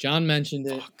pumped. John mentioned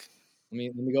it. Fuck. Let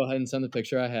me go ahead and send the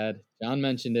picture I had. John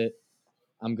mentioned it.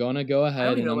 I'm gonna go I ahead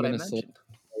don't even and know I'm what I gonna select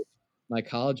mentioned. my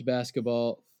college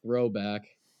basketball throwback.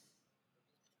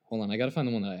 Hold on, I gotta find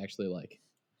the one that I actually like.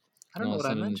 I don't know I'll what I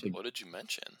send it in the mentioned. What did you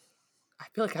mention? I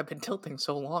feel like I've been tilting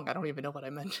so long. I don't even know what I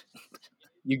mentioned.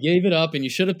 You gave it up and you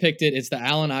should have picked it. It's the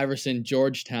Allen Iverson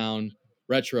Georgetown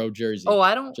retro jersey. Oh,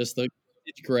 I don't. Just the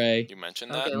it's gray. You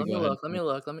mentioned that? Okay, let me Go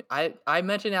ahead. look. I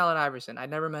mentioned Allen Iverson. I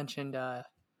never mentioned.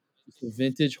 It's the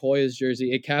vintage Hoyas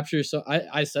jersey. It captures. So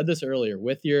I said this earlier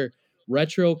with your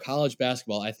retro college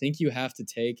basketball. I think you have to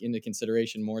take into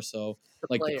consideration more so The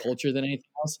like player. the culture than anything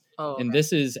else. Oh, And okay.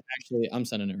 this is actually I'm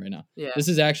sending it right now. Yeah. This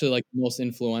is actually like the most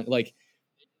influential. Like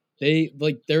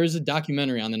there is a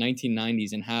documentary on the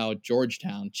 1990s and how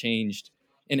Georgetown changed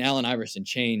and Allen Iverson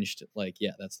changed. Like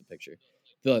that's the picture.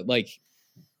 The like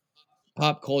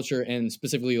pop culture and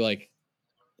specifically like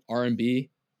R&B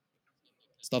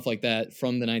stuff like that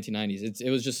from the 1990s.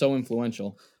 It was just so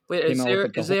influential. Wait, came out with,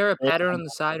 like, the is there a whole- pattern on the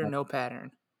side or no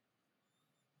pattern?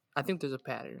 I think there's a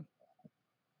pattern.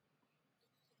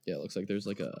 Yeah, it looks like there's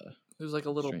like a There's like a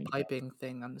little Strange piping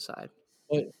thing on the side.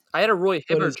 But- I had a Roy but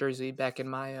Hibbert it's- jersey back in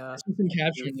my. it's been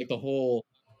capturing like the whole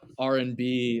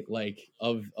R&B like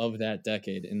of that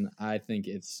decade, and I think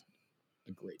it's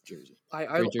a great jersey. Great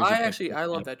jersey pick. I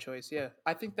love that choice. Yeah,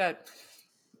 I think that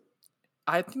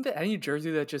any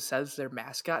jersey that just says their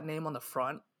mascot name on the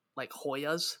front, like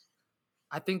Hoyas,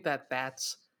 I think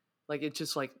that's like it's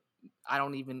just like you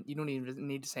don't even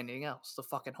need to say anything else. The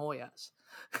fucking Hoyas,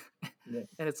 Yeah.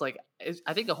 and it's like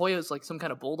I think a Hoya is like some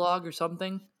kind of bulldog or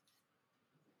something.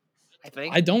 I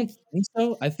think. I don't think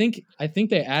so. I think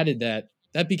they added that.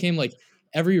 That became like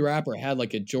every rapper had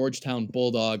like a Georgetown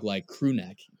Bulldog like crew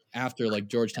neck after like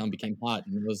Georgetown became hot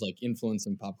and it was like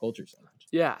influencing pop culture so much.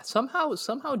 Yeah,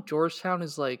 somehow Georgetown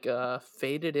is like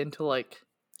faded into like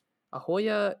a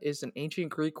Hoya is an ancient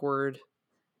Greek word.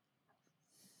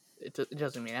 It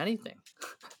doesn't mean anything.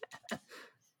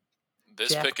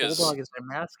 This Jack pick is Bulldog is their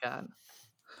mascot.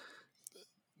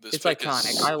 this it's pick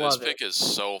iconic. Is, I love this pick it. is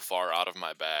so far out of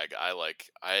my bag.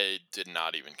 I did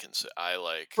not even consider.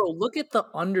 Bro, look at the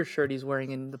undershirt he's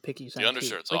wearing in the pick you sent. The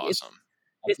undershirt's too. Like, awesome.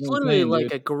 It's That's what I'm literally saying, like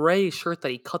dude. a gray shirt that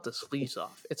he cut the sleeves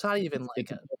off. It's not even like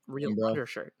It's a a real bro.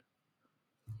 undershirt.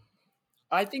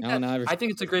 I think Allen that I Iverson.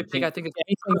 think it's a great pick. I think it's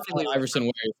Anything perfectly Allen Iverson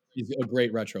wears is a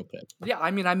great retro pick. Yeah,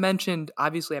 I mean, I mentioned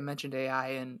AI,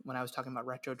 and when I was talking about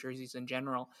retro jerseys in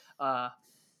general,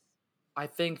 I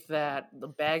think that the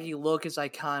baggy look is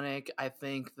iconic. I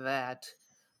think that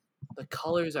the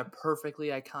colors are perfectly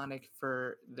iconic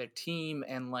for the team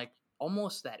and like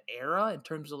almost that era in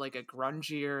terms of like a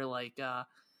grungier like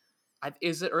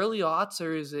is it early aughts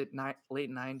or is it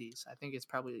late 90s? I think it's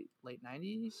probably late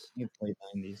 90s. It's late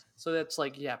 90s. So that's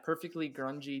like perfectly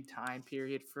grungy time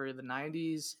period for the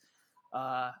 90s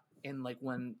in like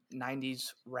when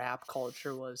 90s rap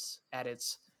culture was at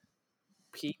its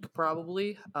peak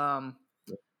probably.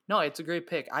 No, it's a great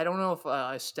pick. I don't know if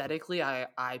aesthetically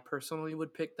I personally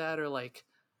would pick that or like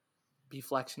be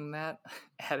flexing that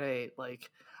at a like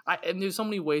and there's so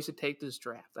many ways to take this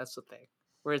draft. That's the thing.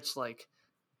 Where it's like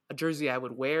a jersey I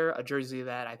would wear, a jersey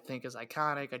that I think is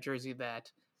iconic, a jersey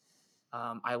that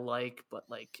I like, but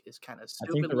like is kind of I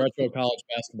stupid. think the retro college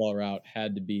basketball route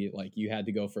had to be like you had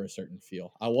to go for a certain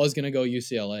feel. I was gonna go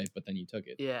UCLA, but then you took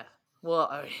it. Yeah.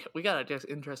 Well, we got a just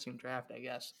interesting draft, I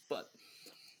guess, but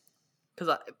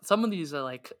because some of these are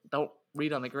like don't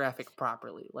read on the graphic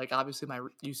properly. Like obviously my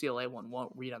UCLA one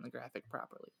won't read on the graphic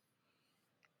properly.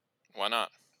 Why not?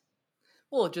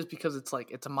 Well, just because it's like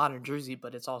it's a modern jersey,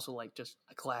 but it's also like just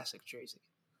a classic jersey.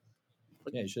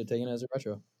 Yeah, you should have taken it as a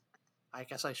retro. I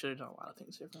guess I should have done a lot of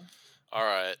things different. All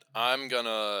right, I'm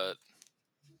gonna.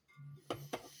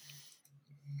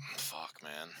 Fuck,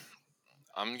 man.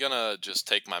 I'm gonna just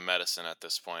take my medicine at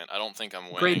this point. I don't think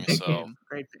I'm winning. Great pick, so game.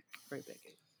 Great pick. Great pick.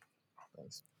 Game.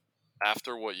 Thanks.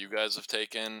 After what you guys have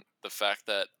taken, the fact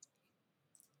that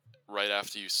right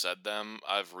after you said them,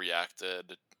 I've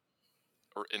reacted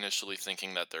or initially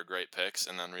thinking that they're great picks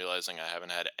and then realizing I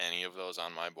haven't had any of those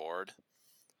on my board.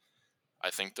 I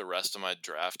think the rest of my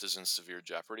draft is in severe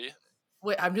jeopardy.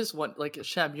 Wait, I'm just like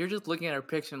Shem, you're just looking at our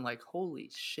picks and like,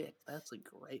 holy shit, that's a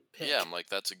great pick. Yeah, I'm like,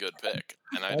 that's a good pick.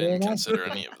 And I I didn't don't know. consider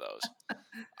any of those.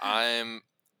 I'm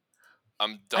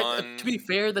done. To be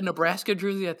fair, the Nebraska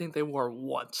jersey, I think they wore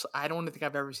once. I don't think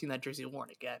I've ever seen that jersey worn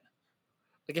again.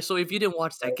 I guess so. If you didn't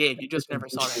watch that game, you just never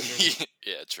saw that jersey.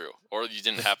 Yeah, true. Or you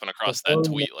didn't happen across that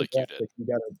tweet like you did. You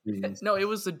gotta do No, it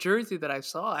was the jersey that I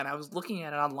saw, and I was looking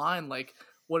at it online, like,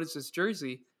 what is this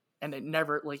jersey? And it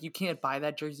never, like, you can't buy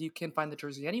that jersey. You can't find the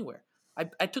jersey anywhere.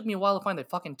 It took me a while to find the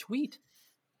fucking tweet.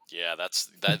 Yeah,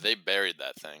 they buried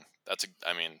that thing.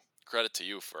 I mean, credit to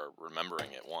you for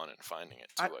remembering it, one, and finding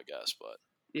it, two, I guess. But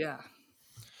yeah.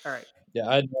 All right. Yeah,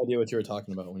 I had no idea what you were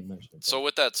talking about when you mentioned it. So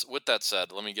with that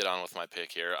said, let me get on with my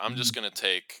pick here. I'm just gonna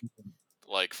take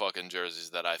like fucking jerseys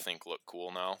that I think look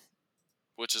cool now,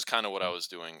 which is kind of what I was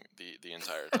doing the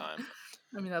entire time.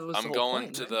 I mean, that was. I'm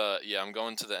going to the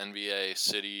NBA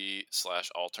city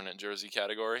 / alternate jersey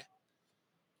category.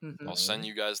 Mm-hmm. I'll send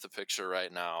you guys the picture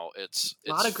right now. It's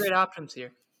a lot of great options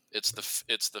here. It's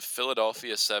the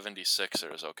Philadelphia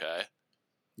 76ers, okay?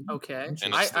 Okay.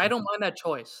 And I don't mind that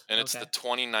choice. And it's the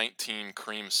 2019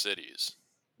 Cream Cities.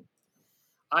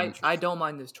 I don't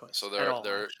mind this choice. So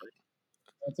the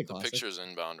picture's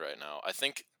inbound right now. I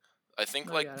think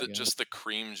just the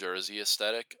cream jersey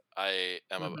aesthetic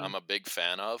I'm a big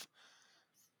fan of.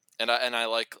 And I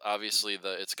like, obviously,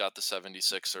 it's got the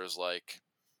 76ers like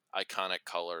iconic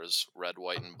colors, red,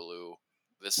 white, and blue.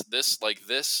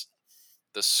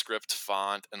 The script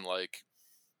font and like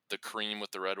the cream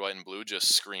with the red, white, and blue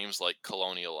just screams like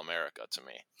colonial America to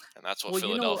me. And that's what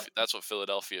that's what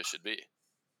Philadelphia should be.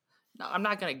 No, I'm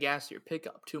not gonna gas your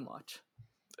pickup too much.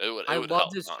 It would help,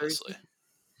 honestly.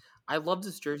 I love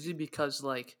this jersey because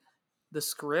like the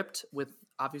script with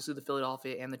obviously the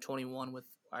Philadelphia and the 21 with,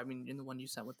 I mean, in the one you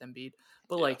sent with Embiid,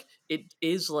 but like it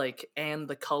is like, and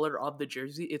the color of the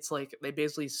jersey, it's like they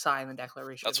basically sign the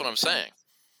Declaration. That's what I'm saying.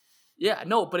 Yeah,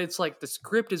 no, but it's like the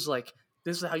script is like,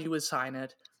 this is how you would sign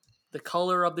it. The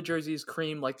color of the jersey is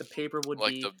cream, like the paper would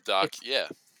like be. Like the doc, yeah.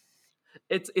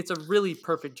 It's a really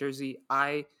perfect jersey.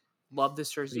 I love this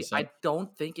jersey. I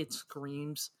don't think it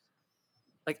screams.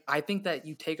 Like, I think that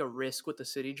you take a risk with the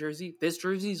city jersey. This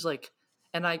jersey's like,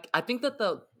 and I think that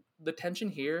the tension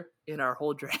here in our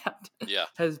whole draft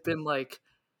has been like,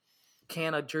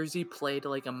 can a jersey play to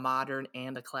like a modern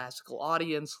and a classical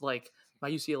audience? Like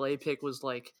my UCLA pick was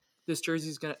like, this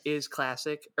jersey is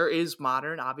classic or is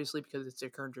modern, obviously because it's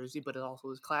their current jersey, but it also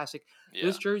is classic. Yeah.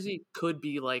 This jersey could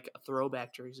be like a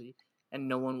throwback jersey, and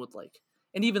no one would like.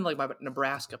 And even like my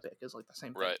Nebraska pick is like the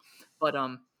same thing. Right.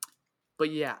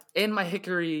 But yeah, and my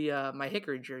Hickory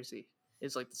jersey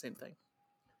is like the same thing,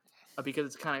 because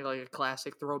it's kind of like a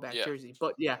classic throwback jersey.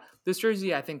 But yeah, this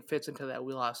jersey I think fits into that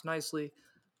wheelhouse nicely.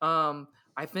 I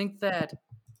think that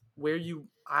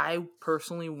I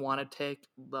personally want to take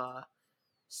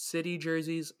city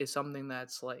jerseys is something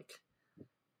that's like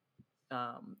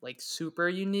super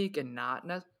unique and not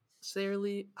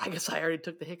necessarily. I guess I already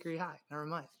took the Hickory High. Never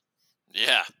mind.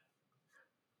 Yeah.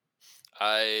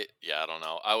 I don't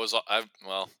know. I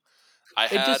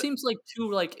It had just seems like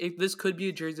this could be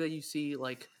a jersey that you see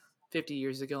like 50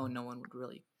 years ago and no one would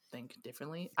really think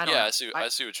differently. I don't yeah, know. I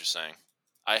see what you're saying.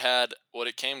 I had what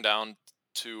it came down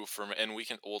to for me, and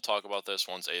we'll talk about this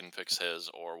once Aiden picks his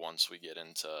or once we get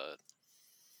into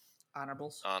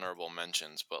Honorables. honorable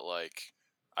mentions, but like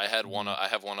I have one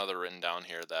other written down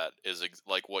here that is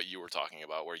like what you were talking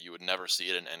about, where you would never see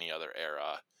it in any other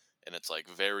era, and it's like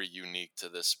very unique to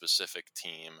this specific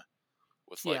team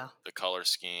with like the color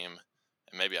scheme.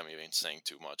 And maybe I'm even saying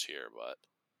too much here, but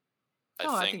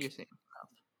I think you're saying.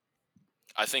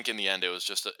 I think in the end it was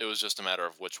just a matter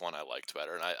of which one I liked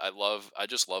better, and I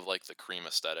just love like the cream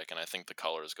aesthetic, and I think the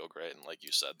colors go great, and like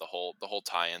you said, the whole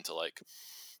tie into like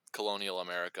colonial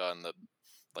America and the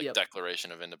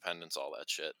Declaration of Independence, all that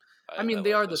shit. I mean,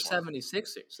 they are the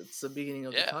 76ers. It's the beginning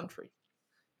of the country.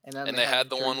 And then they had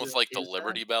the one with like the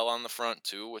Liberty Bell on the front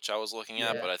too, which I was looking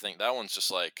at, but I think that one's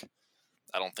just like,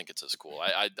 I don't think it's as cool.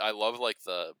 I love like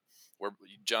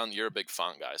John, you're a big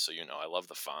font guy, so you know I love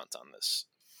the font on this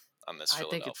Philadelphia. I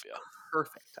think it's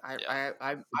perfect.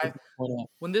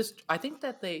 I think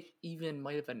that they even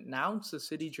might have announced the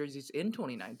city jerseys in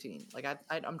 2019. Like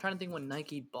I'm trying to think when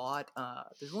Nike bought.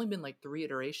 There's only been like 3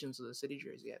 iterations of the city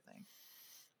jersey, I think.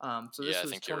 So this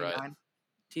was 2019. Right.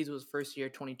 Tees was first year,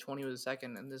 2020 was the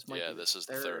second, and this might be this is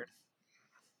the third.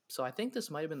 So I think this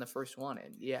might have been the first one,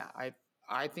 and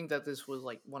I think that this was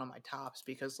like one of my tops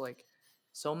because like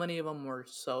so many of them were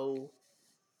so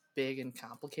big and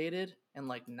complicated and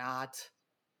like not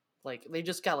like they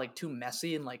just got like too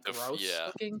messy and like gross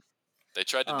looking. They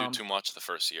tried to do too much the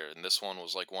first year, and this one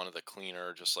was like one of the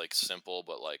cleaner, just like simple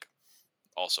but like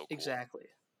also cool. Exactly.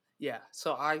 Yeah.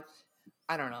 So I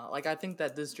don't know. Like I think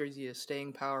that this jersey is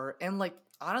staying power, and like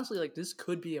honestly, like this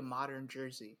could be a modern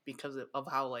jersey because of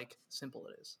how like simple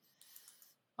it is.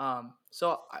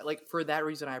 So like for that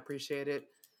reason, I appreciate it.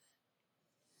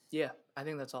 Yeah, I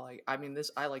think that's all.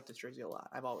 I like this jersey a lot.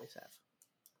 I've always have.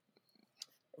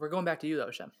 We're going back to you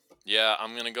though, Shem. Yeah,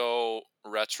 I'm gonna go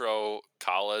retro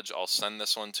college. I'll send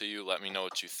this one to you. Let me know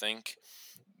what you think.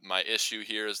 My issue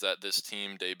here is that this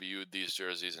team debuted these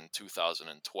jerseys in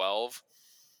 2012.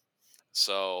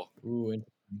 So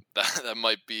that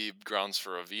might be grounds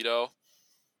for a veto.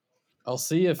 I'll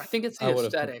see if I think it's the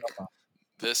aesthetic.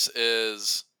 This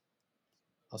is.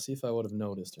 I'll see if I would have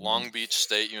noticed. Long Beach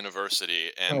State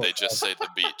University, and they just say the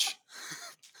beach.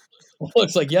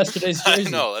 Looks like yesterday's jersey. I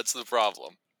know, that's the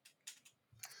problem.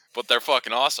 But they're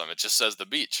fucking awesome. It just says the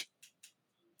beach.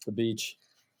 The beach.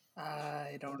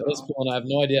 I don't know. That is cool, and I have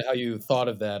no idea how you thought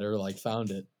of that or like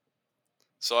found it.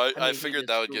 So I figured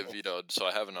that would get vetoed, so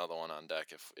I have another one on deck.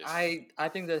 If I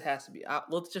think that has to be.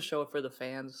 Let's just show it for the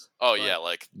fans. Oh yeah,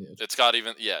 like it's got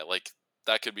even like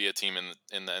that could be a team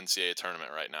in the NCAA tournament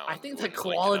right now. I think the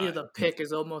quality of the pick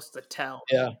is almost a tell.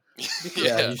 Yeah,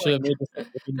 yeah. You should have made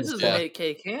this is an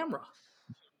 8K camera.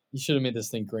 You should have made this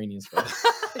thing grainy as fuck.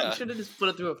 You should have just put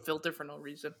it through a filter for no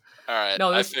reason. All right.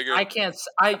 No, I can't.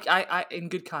 I in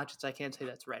good conscience, I can't say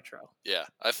that's retro. Yeah,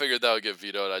 I figured that would get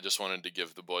vetoed. I just wanted to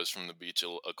give the boys from the beach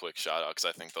a quick shout out because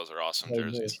I think those are awesome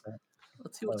jerseys.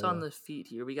 Let's see what's on the feet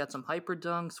here. We got some Hyper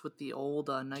Dunks with the old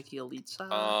Nike Elite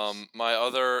socks. My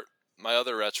other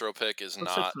retro pick is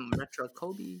Looks not like some retro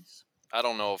Kobe's. I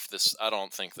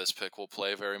don't think this pick will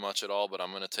play very much at all, but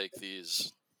I'm gonna take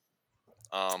these.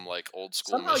 Like old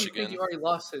school Somehow Michigan. You think you already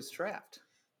lost his draft.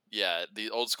 Yeah, the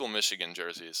old school Michigan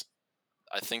jerseys.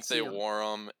 I think they wore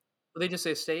them. Will they just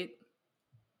say state?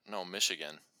 No,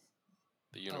 Michigan,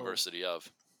 the University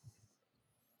of.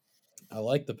 I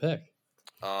like the pick.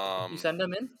 You send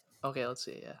them in? Okay, let's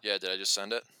see. Yeah. Yeah, did I just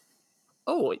send it?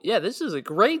 Oh yeah, this is a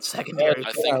great secondary.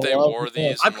 I think they wore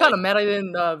these. I'm kind of mad I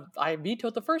didn't. I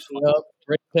vetoed the first one. Yep.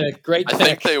 Great pick. Great pick. I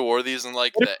think they wore these in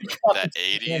like the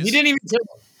 80s. Yeah, he didn't even tell.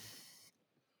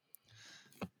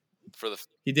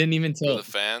 He didn't even tell. For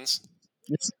the fans.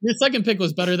 Your second pick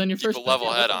was better than your first. Keep a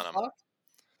level head on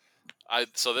him.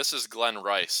 So this is Glenn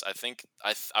Rice. I think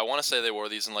I want to say they wore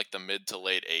these in like the mid to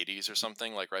late 80s or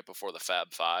something, like right before the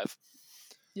Fab Five.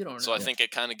 You don't know. So I think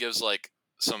it kind of gives like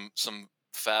some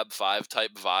Fab Five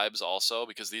type vibes also,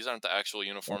 because these aren't the actual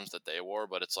uniforms that they wore,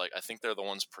 but it's like I think they're the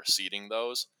ones preceding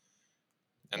those.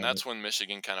 And that's when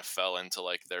Michigan kind of fell into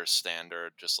like their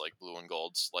standard, just like blue and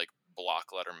gold's like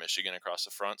block letter Michigan across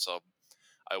the front. So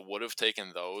I would have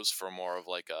taken those for more of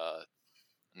like a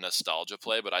nostalgia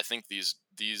play, but I think these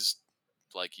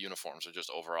like uniforms are just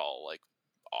overall like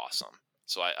awesome.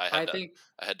 So I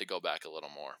had to go back a little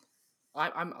more.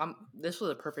 I'm. This was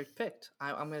a perfect pick.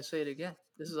 I'm gonna say it again.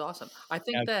 This is awesome. I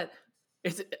think Yeah. that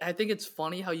I think it's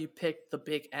funny how you picked the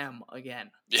big M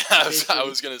again. Yeah, I Basically,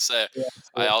 was gonna say. Yeah,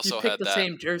 I you also picked had the that.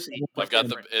 same jersey, I've but got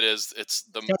the. different. It's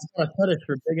the Scott's got a fetish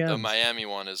for big the M's. Miami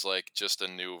one is like just a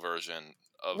new version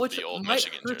of Which the old might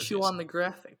Michigan hurt jerseys. you on the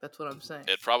graphic. That's what I'm saying.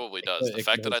 It probably does. The It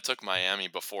fact that does. I took Miami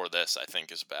before this, I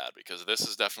think, is bad because this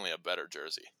is definitely a better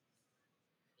jersey.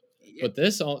 Yeah, But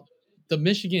the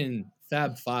Michigan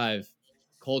Fab Five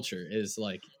culture is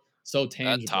like so That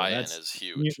tangible. tie-in That's is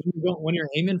when huge. when you're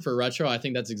aiming for retro. I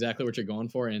think that's exactly what you're going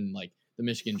for in like the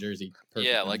Michigan jersey.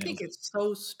 Perfect. Yeah, I like- think it's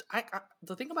so.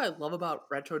 The thing I love about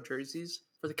retro jerseys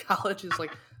for the college is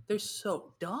like they're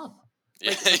so dumb.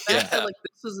 Like the fact yeah. that like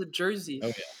this is a jersey, Oh,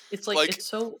 yeah. it's like, Like- it's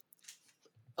so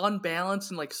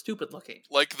unbalanced and like stupid looking.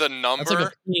 Like the That's number,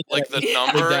 like a theme like that the Yeah.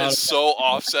 number Big is so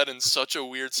offset in such a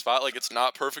weird spot. Like it's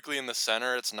not perfectly in the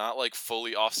center. It's not like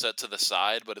fully offset to the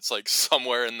side, but it's like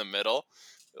somewhere in the middle.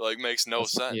 It like makes no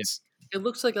That's- yeah. sense. It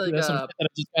looks like Dude, that's some shit that I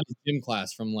just got in gym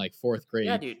class from like 4th grade.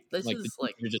 yeah, dude. This like is the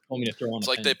like teacher just told me to throw on It's a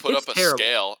like pen. they put It's up a terrible.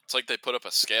 scale. It's like they put up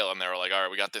a scale and they were like, all right,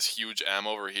 we got this huge M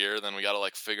over here. Then we got to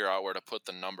like figure out where to put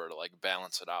the number to like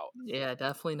balance it out. yeah,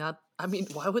 definitely not. I mean,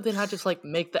 why would they not just like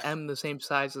make the M the same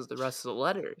size as the rest of the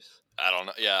letters? I don't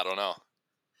know. Yeah, I don't know.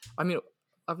 I mean,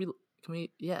 are we? Can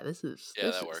we? Yeah, this is Yeah,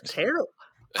 this that is works. terrible.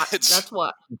 That's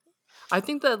why I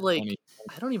think that like Funny.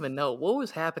 I don't even know what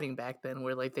was happening back then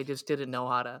where like they just didn't know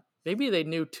how to. Maybe they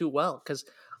knew too well because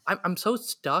I'm so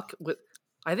stuck with.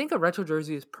 I think a retro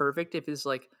jersey is perfect if it's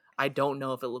like I don't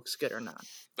know if it looks good or not.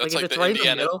 That's Like, if like it's the right in the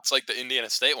Indiana. middle- It's like the Indiana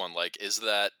State one. Like, is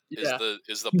Yeah.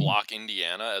 the block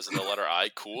Indiana as the letter I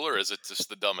cool, or is it just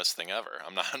the dumbest thing ever?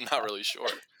 I'm not really sure.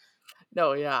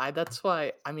 No, yeah, that's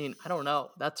why. I mean, I don't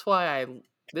know. That's why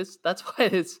That's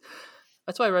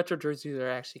why retro jerseys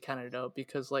are actually kind of dope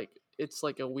because like it's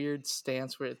like a weird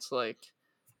stance where it's like,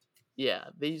 yeah,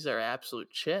 these are absolute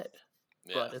shit,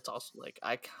 Yeah. but it's also like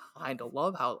I kind of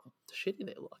love how shitty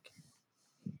they look.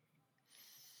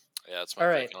 Yeah, that's my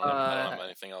All pick. right, I don't have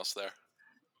anything else there.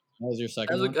 That was your That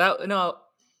second was one? no,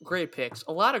 great picks.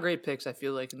 A lot of great picks. I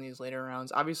feel like in these later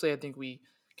rounds. Obviously, I think we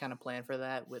kind of planned for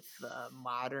that with the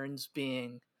moderns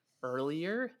being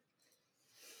earlier.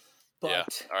 But Yeah.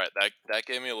 All right. That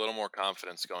gave me a little more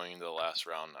confidence going into the last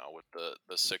round now with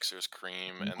the Sixers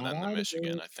cream and then the Alright,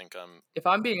 Michigan. dude. I think I'm. if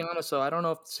I'm being honest, though, I don't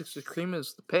know if the Sixers cream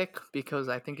is the pick because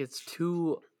I think it's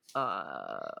too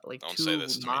like Don't too say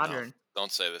this to me now. modern.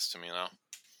 Don't say this to me now.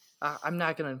 I'm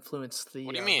not gonna influence the.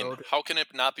 What do you mean? voters. How can it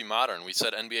not be modern? We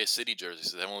said NBA City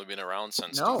jerseys. They've only been around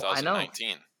since No, I know.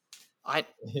 2019.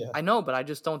 Yeah. I know, but I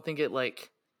just don't think it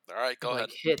like All right, go ahead.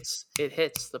 hits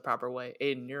the proper way.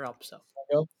 Aiden, you're up. So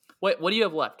Go. what do you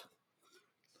have left?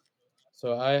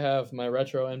 So I have my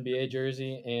retro NBA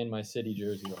jersey and my city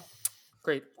jersey left.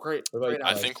 Great. What about Great you? I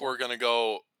answer. think we're gonna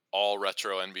go all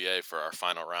retro NBA for our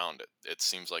final round. It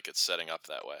seems like it's setting up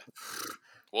that way.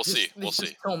 We'll see. We'll There's see.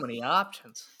 just so many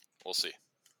options. We'll see.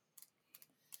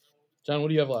 John, what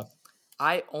do you have left?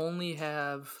 I only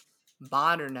have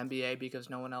modern NBA because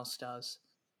no one else does,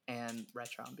 and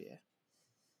retro NBA.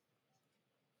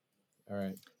 All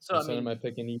right. So I'm I sending mean, my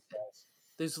pick in each class.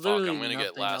 there's Fuck, literally I'm gonna get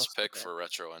nothing last else to pick pick. for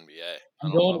retro NBA. I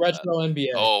I'm don't going love that. retro NBA.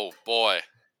 Oh boy.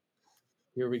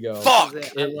 Here we go. Fuck! This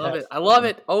is it. I It love has it. I love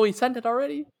it. Oh, he sent it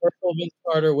already. Purple Vince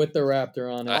Carter with the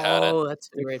Raptor on it. I had it. Oh, that's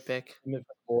a great pick.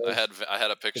 I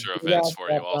had a picture of The Vince Raptor for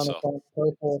you on the also. front,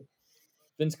 purple.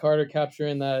 Vince Carter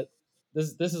capturing that.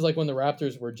 This is like when the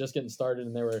Raptors were just getting started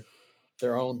and they were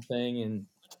their own thing, and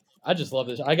I just love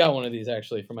this. I got one of these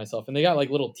actually for myself, and they got like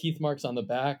little teeth marks on the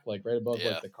back, like right above Yeah.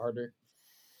 like the Carter.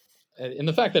 And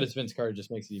the fact that it's Vince Carter just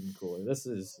makes it even cooler. This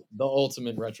is the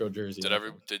ultimate retro jersey.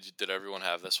 Did everyone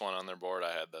have this one on their board?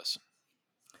 I had this.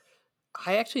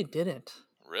 I actually didn't.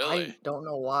 Really? I don't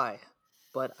know why,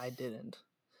 but I didn't.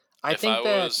 If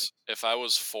I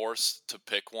was forced to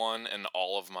pick one and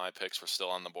all of my picks were still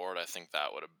on the board, I think that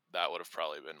would have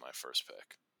probably been my first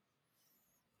pick.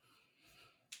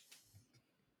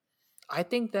 I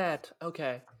think that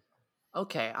okay.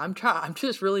 I'm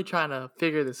just really trying to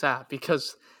figure this out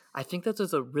because I think that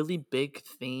there's a really big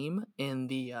theme in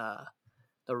the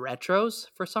retros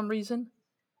for some reason.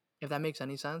 If that makes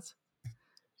any sense,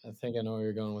 I think I know where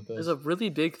you're going with this. there's a really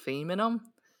big theme in them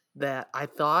that I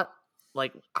thought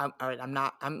like I'm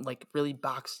like really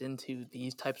boxed into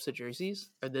these types of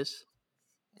jerseys or this,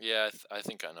 Yeah, I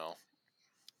think I know.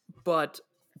 but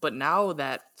now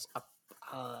that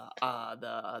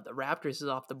the Raptors is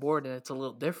off the board and it's a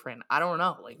little different. I don't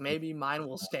know. Like maybe mine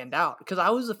will stand out because I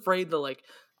was afraid that like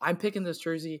I'm picking this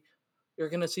jersey, you're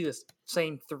gonna see this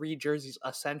same 3 jerseys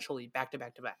essentially back to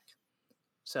back to back.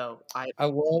 So I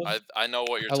love I know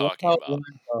what you're I love talking how it about.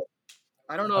 lines up.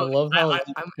 I don't I know. love how it lines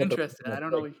I'm up with interested. the I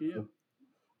don't know pick, what you do.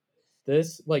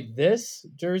 too. This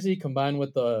jersey combined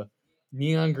with the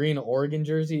neon green Oregon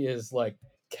jersey is like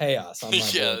chaos on my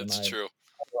Yeah, board, and it's I true.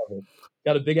 love it.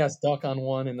 Got a big ass duck on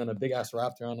one, and then a big ass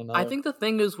raptor on another. I think the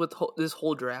thing is with this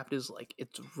whole draft is like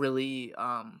it's a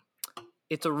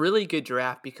really good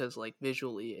draft because like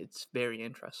visually it's very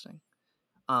interesting.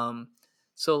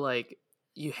 So like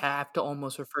you have to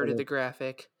almost refer to the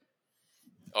graphic.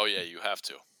 Oh yeah, you have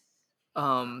to.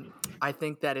 I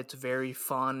think that it's very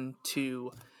fun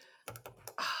to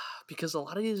because a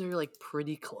lot of these are like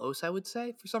pretty close. I would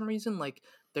say for some reason, like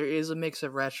there is a mix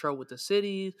of retro with the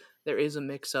cities. There is a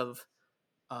mix of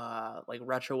like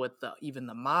retro with even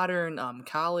the modern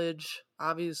college.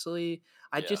 Obviously,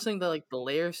 I Yeah. just think that like the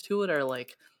layers to it are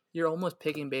like you're almost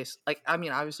picking based. Like I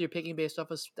mean, obviously you're picking based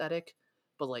off aesthetic,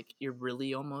 but like you're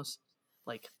really almost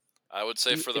like I would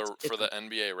say for it's the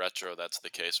NBA retro, that's the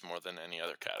case more than any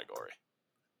other category.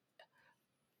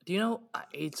 Do you know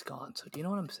 8's gone? So do you know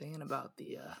what I'm saying about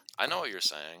the? I know what you're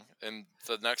saying, and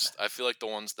the next, I feel like the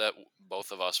ones that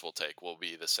both of us will take will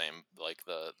be the same, like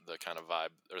the kind of vibe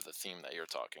or the theme that you're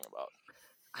talking about.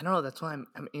 I don't know. That's why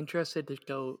I'm interested to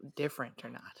go different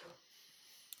or not.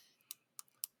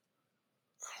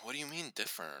 What do you mean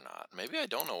different or not? Maybe I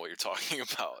don't know what you're talking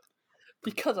about.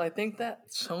 Because I think that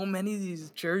so many of these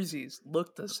jerseys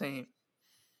look the same.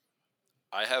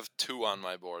 I have 2 on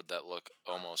my board that look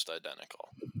almost identical.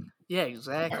 Yeah,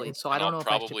 exactly. So I And don't know I'll if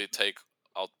I should.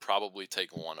 probably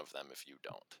take one of them if you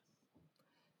don't.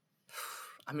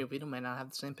 I mean, we might not have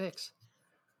the same picks.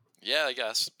 Yeah, I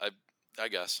guess. I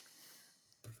guess.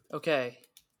 Okay.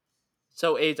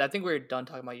 So 8's, I think we're done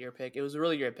talking about your pick. It was a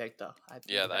really great pick, though. I think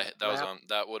Yeah,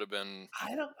 that would have been.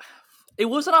 I don't. It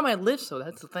wasn't on my list, so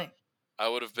that's the thing. I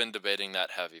would have been debating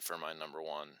that heavy for my number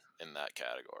 1 in that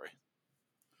category.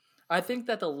 I think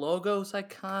that the logo's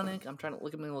iconic. I'm trying to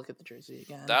look at the jersey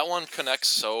again. That one connects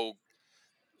so.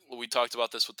 We talked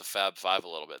about this with the Fab Five a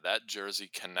little bit. That jersey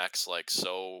connects like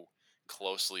so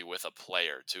closely with a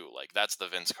player too. Like that's the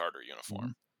Vince Carter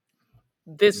uniform.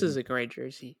 This is a great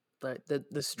jersey. The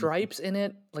stripes in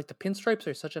it, like the pinstripes,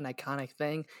 are such an iconic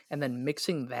thing, and then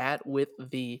mixing that with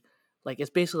the it's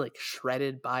basically like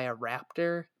shredded by a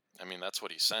raptor. I mean, that's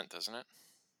what he sent, isn't it?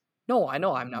 No, I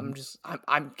know.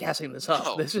 I'm guessing this up.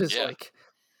 Oh, This is yeah.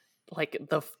 like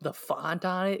the font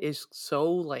on it is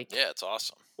so like Yeah, it's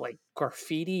awesome. like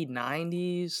graffiti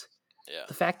 90s. Yeah.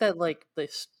 The fact that like the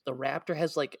raptor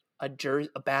has like a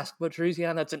basketball jersey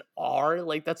on that's an R,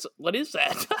 like that's what is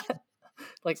that?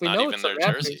 Like It's we not know even it's the their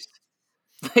Raptors. jersey.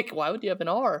 Like why would you have an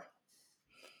R?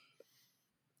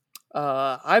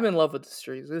 I'm in love with this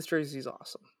jersey. This jersey's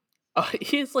awesome.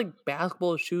 He has like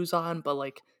basketball shoes on, but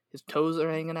like his toes are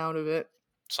hanging out of it.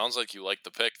 Sounds like you like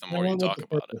the pick the more you talk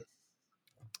about it.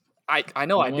 I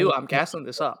know I do. I'm gassing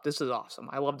this up. This is awesome.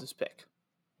 I love this pick.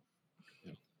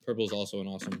 Purple is also an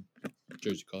awesome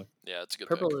jersey color. Yeah, it's a good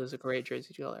Purple pick. is a great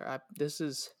jersey color.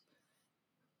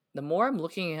 The more I'm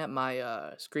looking at my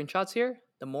screenshots here,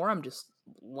 the more I'm just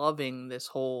loving this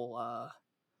whole.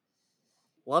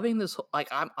 Like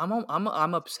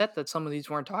I'm upset that some of these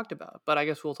weren't talked about, but I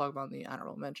guess we'll talk about in the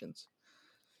honorable mentions.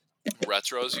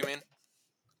 Retros, you mean?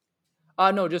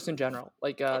 No, just in general.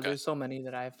 Like Okay. there's so many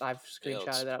that I've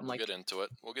screenshotted that I'm We'll like, get into it.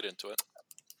 We'll get into it.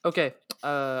 okay,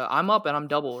 I'm up and I'm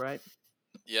double, right?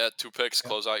 Yeah, 2 picks.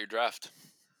 Close out your draft.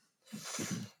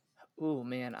 Ooh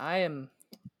man,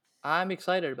 I'm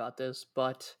excited about this,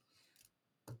 but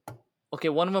okay,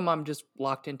 one of them I'm just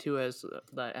locked into as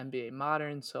the NBA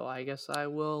Modern, so I guess I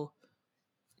will.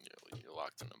 You're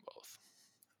locked into both.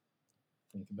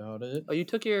 Think about it. Oh, you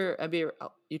took your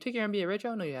NBA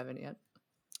retro? No, you haven't yet.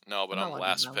 No, but I'm I'm not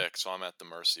last locked in pick, so I'm at the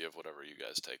mercy of whatever you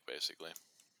guys take, basically.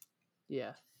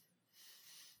 Yeah.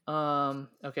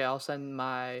 Okay, I'll send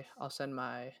my.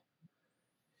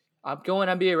 I'm going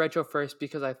NBA retro first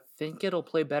because I think it'll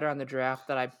play better on the draft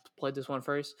that I played this one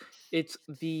first. It's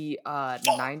the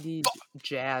 90s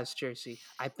Jazz jersey.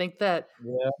 I think that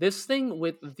this thing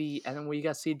with and then we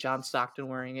got to see John Stockton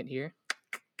wearing it here.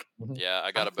 Yeah,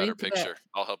 I got a better think picture.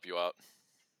 I'll help you out.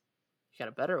 You got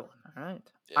a better one. All right.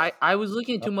 Yeah. I was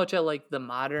looking too much at like the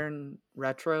modern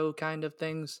retro kind of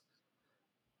things.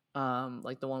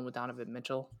 Like the one with Donovan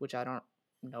Mitchell, which I don't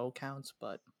know counts,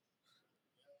 but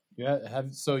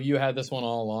So you had this one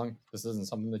all along? This isn't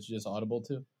something that you just audible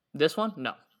to? this one,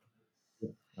 no.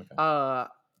 Okay. I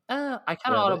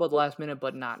kind of audible at the last minute,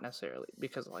 but not necessarily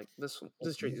because like this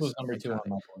jersey was number 2 on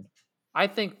my board. I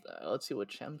think. Let's see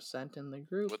what Shem sent in the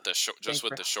group. With the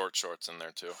the short shorts in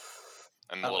there too,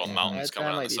 and the Oh, little yeah, mountains that coming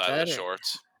on might the be side of the better.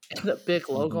 shorts. The big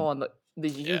logo on the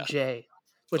Yeah. UJ.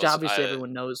 which Those- obviously I-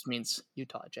 everyone knows means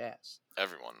Utah Jazz.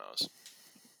 Everyone knows.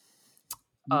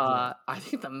 I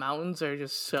think the mountains are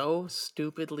just so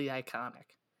stupidly iconic.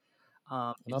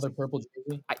 Another purple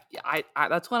jersey. I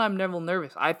that's when I'm never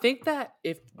nervous. I think that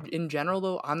if in general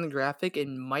though on the graphic it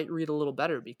might read a little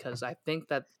better because I think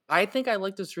I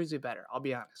like this jersey better. I'll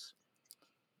be honest.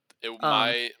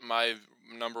 My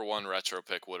number one retro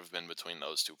pick would have been between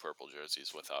those two purple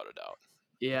jerseys without a doubt.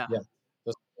 Yeah. Yeah.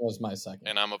 This was my second.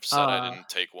 And I'm upset I didn't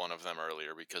take one of them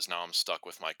earlier because now I'm stuck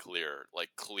with my clear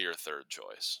third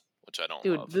choice, which I don't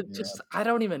love. Just I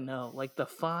don't even know. Like the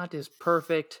font is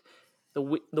perfect. The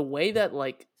way that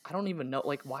like I don't even know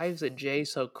like why is the J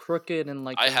so crooked and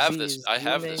like I the have Z this. is I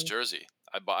have this zooming? jersey.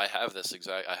 I have this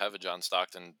exact. I have a John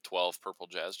Stockton 12 purple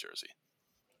Jazz jersey.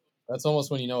 That's almost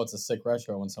when you know it's a sick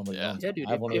retro when somebody Yeah. owns Yeah, it. dude.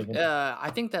 I have one of those.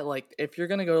 I think that like if you're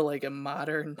gonna go to like a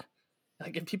modern,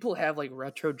 like if people have like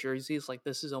retro jerseys, like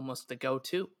this is almost the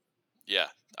go-to Yeah,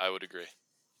 I would agree.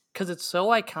 because it's so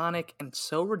iconic and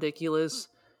so ridiculous.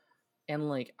 And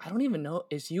like I don't even know,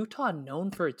 is Utah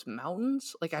known for its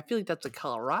mountains? Like I feel like that's a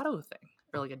Colorado thing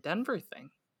or like a Denver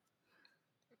thing.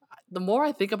 The more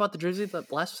I think about the jersey, the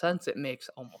less sense it makes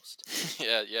almost.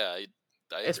 Yeah, I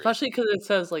agree. Especially because it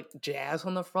says like Jazz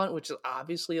on the front, which is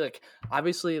obviously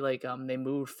they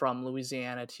moved from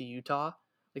Louisiana to Utah.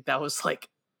 Like that was like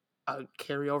a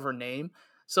carryover name.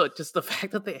 So just the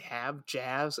fact that they have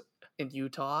Jazz in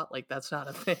Utah, like that's not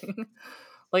a thing.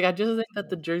 Like I just think that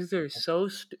the jerseys are so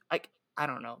like I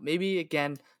don't know. Maybe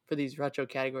again for these retro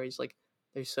categories, like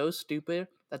they're so stupid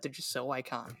that they're just so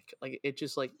iconic. Like it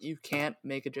just like you can't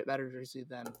make a better jersey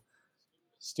than.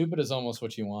 Stupid is almost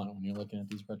what you want when you're looking at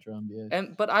these retro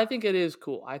NBA. But I think it is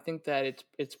cool. I think that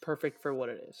it's perfect for what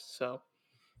it is. So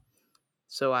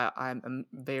I'm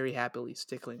very happily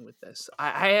sticking with this.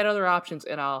 I had other options,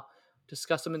 and I'll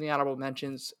discuss them in the honorable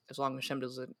mentions as long as Shem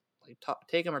doesn't like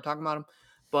take them or talk about them.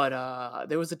 But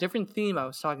there was a different theme I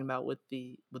was talking about with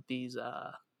these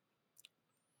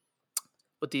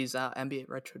NBA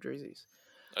retro jerseys.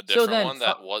 A different then one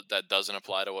that doesn't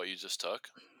apply to what you just took.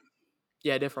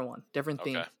 Yeah, different one, different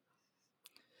theme. Okay.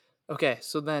 Okay,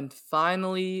 so then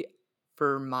finally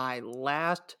for my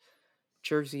last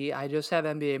jersey, I just have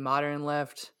NBA Modern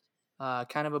left.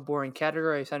 Kind of a boring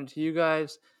category. I sent it to you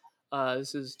guys.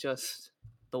 This is just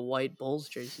the white Bulls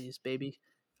jerseys, baby.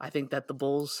 I think the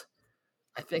Bulls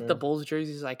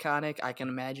jersey is iconic. I can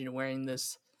imagine wearing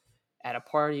this at a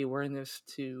party, wearing this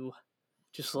to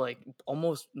just like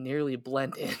almost nearly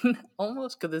blend in,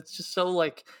 almost because it's just so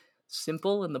like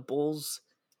simple, and the Bulls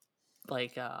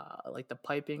like the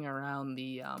piping around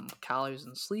the collars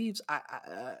and sleeves.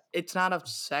 It's not a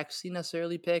sexy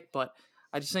necessarily pick, but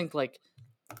I just think like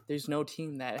there's no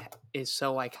team that is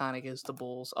so iconic as the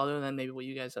Bulls, other than maybe what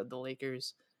you guys said, the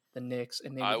Lakers, the Knicks,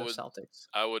 and maybe the Celtics.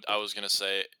 I was gonna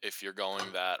say if you're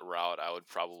going that route, I would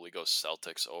probably go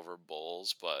Celtics over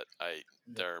Bulls, but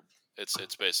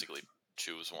it's basically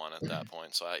choose one at that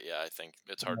point. So I think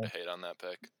it's hard to hate on that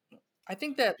pick. I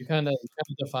think that You kind of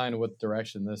define what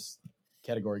direction this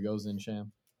category goes in,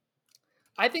 Sham.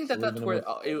 I think So that's leaving where it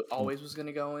with- it always was going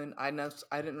to go in. I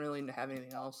didn't really have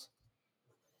anything else.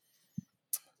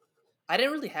 I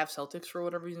didn't really have Celtics for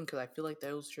whatever reason because I feel like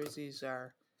those jerseys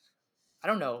are, I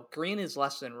don't know, green is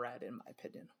less than red in my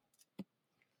opinion.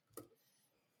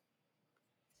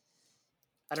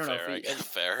 I don't know.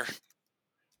 Fair.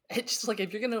 It's just like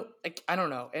if you're gonna like, I don't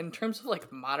know. In terms of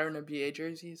like modern NBA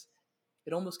jerseys,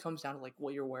 it almost comes down to like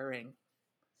what you're wearing,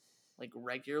 like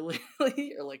regularly,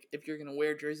 or like if you're gonna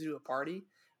wear a jersey to a party.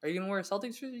 Are you gonna wear a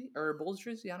Celtics jersey or a Bulls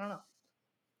jersey? I don't know.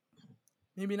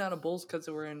 Maybe not a Bulls because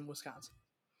we're in Wisconsin.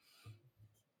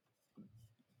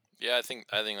 Yeah, I think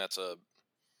that's a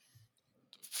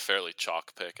fairly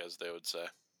chalk pick, as they would say.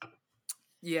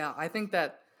 Yeah, I think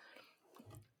that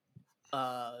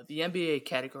the NBA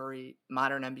category,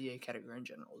 modern NBA category in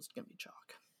general, is gonna be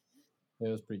chalk. It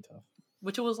was pretty tough.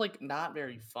 Which it was like not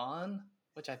very fun,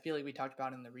 which I feel like we talked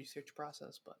about in the research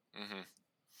process, but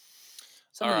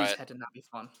some All of these right. had to not be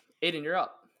fun. Aiden, you're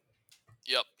up.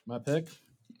 Yep. My pick.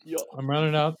 Yo, I'm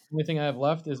running out. The only thing I have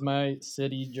left is my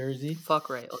city jersey. fuck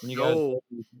right. Let's And you go.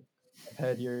 guys have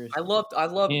had yours. I love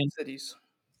And- cities.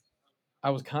 I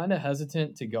was kind of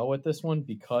hesitant to go with this one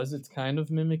because it's kind of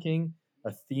mimicking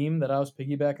a theme that I was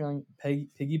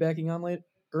piggybacking on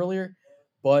earlier.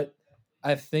 But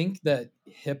I think that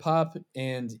hip hop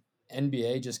and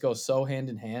NBA just go so hand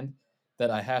in hand that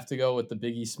I have to go with the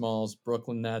Biggie Smalls,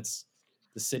 Brooklyn Nets,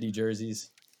 the city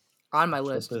jerseys. On my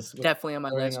list. this- with Definitely on my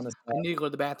everything list. on this I need to go to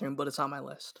the bathroom, but it's on my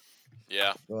list.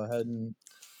 Yeah. Go ahead and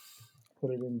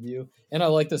put it in view. And I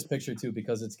like this picture too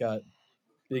because it's got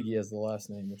Biggie as the last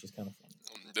name, which is kind of fun.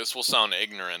 This will sound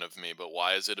ignorant of me, but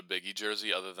why is it a Biggie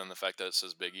jersey other than the fact that it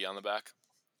says Biggie on the back?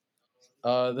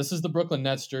 This is the Brooklyn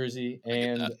Nets jersey, I get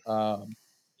and that.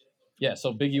 yeah,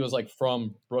 so Biggie was like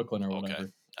from Brooklyn or Okay, whatever,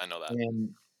 I know that.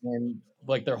 and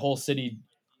like their whole city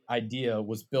idea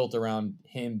was built around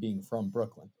him being from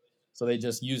Brooklyn, so they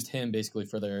just used him basically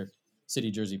for their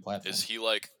city jersey platform. Is he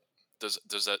like? Does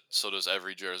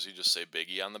every jersey just say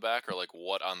Biggie on the back, or like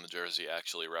what on the jersey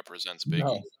actually represents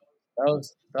Biggie? No,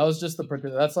 that was just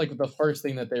that's like the first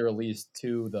thing that they released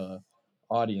to the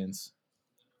audience,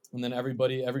 and then every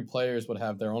players would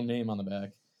have their own name on the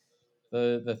back.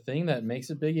 The thing that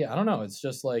makes it Biggie, I don't know. It's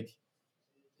just like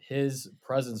his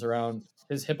presence around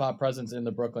his hip hop presence in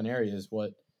the Brooklyn area is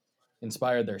what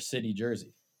inspired their city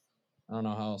jersey. I don't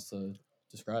know how else to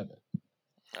describe it.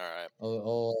 All right.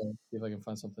 I'll see if I can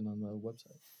find something on the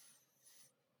website.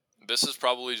 This is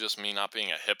probably just me not being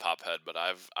a hip hop head, but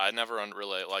I never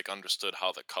really like understood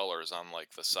how the colors on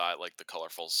like the side, like the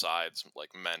colorful sides,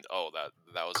 like meant. Oh,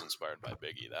 that was inspired by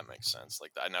Biggie. That makes sense.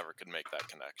 Like I never could make that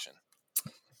connection.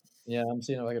 Yeah, I'm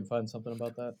seeing if I can find something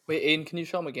about that. Wait, Aiden, can you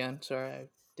show them again? Sorry, I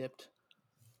dipped.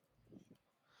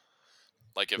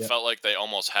 Like it felt like they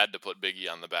almost had to put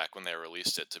Biggie on the back when they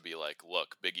released it to be like,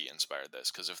 look, Biggie inspired this.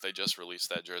 Because if they just released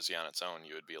that jersey on its own,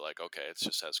 you would be like, okay, it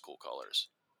just has cool colors.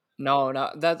 No,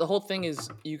 that the whole thing is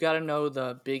you got to know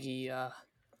the Biggie.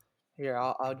 Here,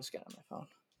 I'll just get on my phone.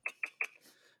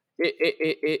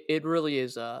 It really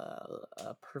is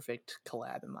a perfect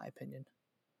collab in my opinion.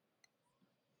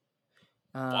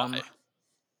 Why?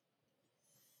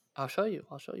 I'll show you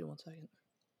 1 second.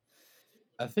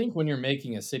 I think when you're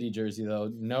making a city jersey,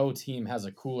 though, no team has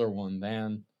a cooler one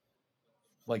than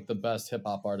like the best hip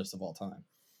hop artist of all time.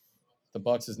 The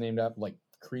Bucks is named after like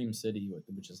Cream City,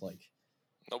 which is like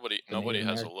nobody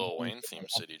has a Lil Wayne themed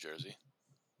city jersey.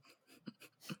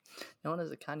 No one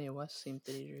has a Kanye West themed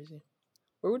city jersey.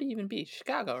 Where would he even be?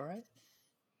 Chicago, right?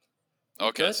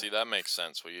 Okay, Good. see that makes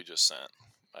sense. What you just sent.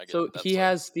 So he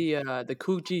has the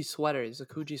Coogee sweaters. The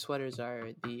Coogee sweaters are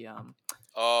the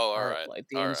Oh, all right. like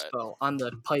the all inspo right. on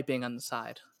the piping on the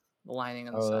side, the lining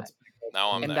on the side.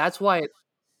 Now I'm And there. that's why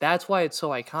it's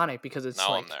so iconic because it's Now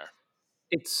like I'm there.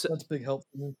 it's That's a big help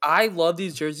for me. I love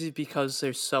these jerseys because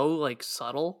they're so like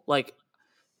subtle. Like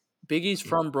Biggie's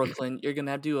from Brooklyn. You're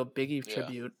gonna have to do a Biggie Yeah.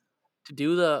 tribute to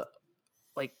do the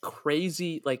like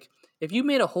crazy like if you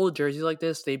made a whole jersey like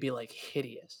this, they'd be like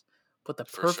hideous. But the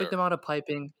For perfect sure. amount of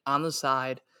piping on the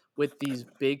side with these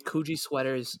big Coogee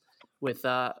sweaters with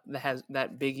that has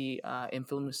that Biggie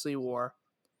infamously wore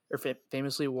or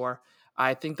famously wore.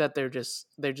 I think that they're just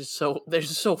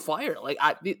so fire. Like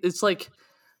it's like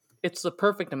it's the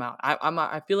perfect amount.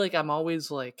 I feel like I'm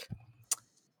always like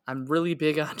I'm really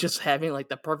big on just having like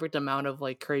the perfect amount of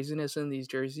like craziness in these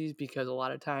jerseys because a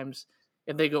lot of times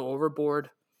if they go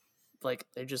overboard, like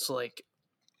they just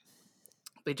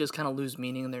kind of lose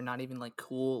meaning and they're not even like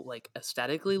cool like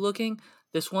aesthetically looking.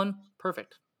 This one,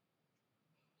 perfect.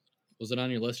 Was it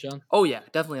on your list, John? Oh yeah,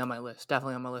 definitely on my list.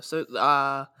 So,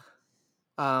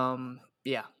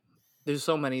 yeah, there's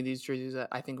so many of these jerseys that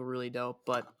I think are really dope,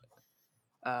 but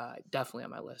definitely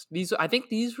on my list. I think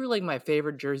these were like my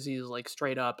favorite jerseys, like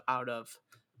straight up out of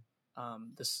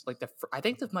this. Like I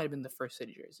think this might have been the first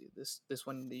city jersey. This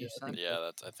one that you sent. Yeah,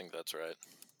 I think that's right.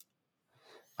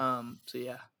 So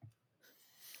yeah.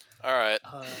 All right.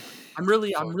 I'm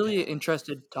really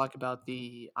interested to talk about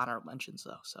the honorable mentions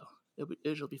though, so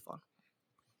it'll be fun.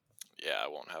 Yeah, I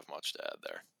won't have much to add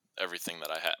there.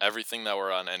 Everything that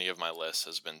were on any of my lists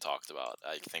has been talked about.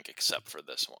 I think except for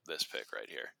this pick right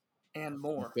here. And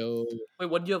more. Go. Wait,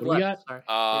 what do you have What do you left? got?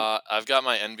 Sorry. I've got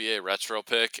my NBA retro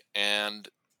pick, and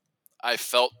I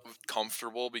felt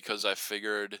comfortable because I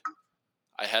figured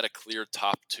I had a clear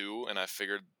top two, and I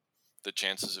figured the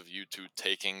chances of you two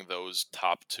taking those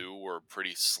top two were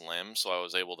pretty slim, so I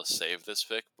was able to save this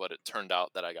pick, but it turned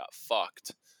out that I got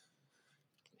fucked.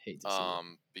 Hate to see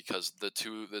it. Because the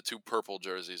two purple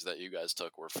jerseys that you guys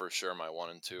took were for sure my 1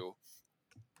 and 2.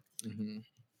 Mm-hmm.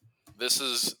 This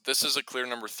is a clear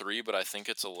number 3, but I think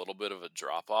it's a little bit of a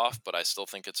drop off, but I still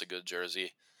think it's a good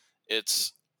jersey.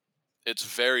 It's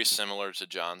very similar to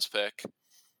John's pick,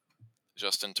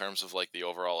 just in terms of like the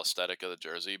overall aesthetic of the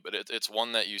jersey, but it's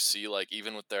one that you see like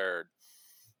even with their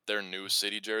new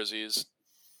city jerseys,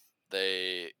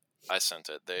 I sent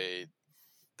it.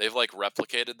 They've like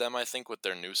replicated them, I think, with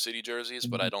their new city jerseys,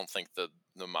 but I don't think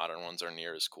the modern ones are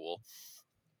near as cool.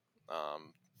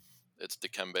 It's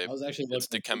Dikembe. It's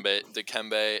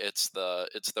Dikembe. It's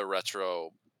the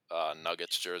retro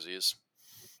Nuggets jerseys.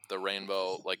 The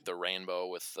rainbow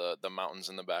with the mountains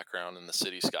in the background and the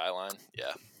city skyline.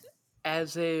 Yeah.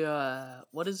 As a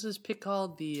what is this pick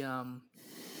called? The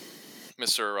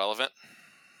Mr. Irrelevant.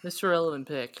 Mr. Relevant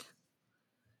pick.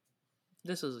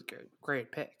 This is a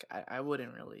great pick. I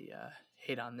wouldn't really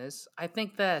hate on this. I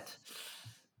think that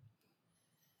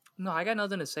no, I got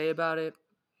nothing to say about it.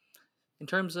 In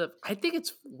terms of, I think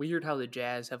it's weird how the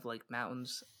Jazz have like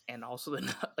mountains, and also the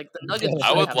like the Nuggets. Yeah, I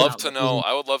don't would have love mountains. to know.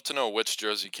 I would love to know which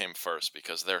jersey came first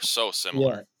because they're so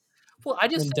similar. Yeah. Well, I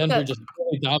just And think Denver that just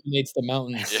really dominates the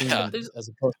mountain scene Yeah. as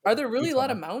opposed to are there really a lot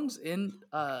Utah. of mountains in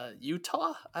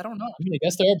Utah? I don't know. I mean, I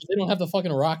guess there are, but they don't have the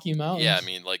fucking Rocky Mountains. Yeah, I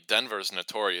mean, like Denver's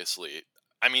notoriously.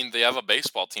 I mean, they have a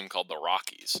baseball team called the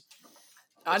Rockies.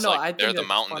 I It's know. like I they're think the that's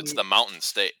mountain. funny. It's the mountain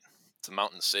state. It's a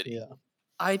mountain city. Yeah.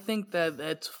 I think that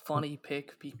that's funny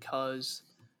pick because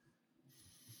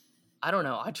I don't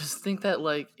know. I just think that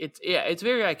like it's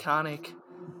very iconic.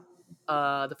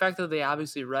 The fact that they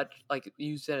obviously like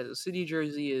you said as a city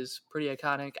jersey is pretty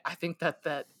iconic. I think that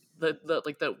the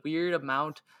like that weird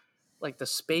amount, like the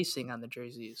spacing on the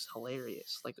jersey is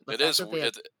hilarious. Like the It fact is. that they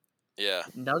have Yeah.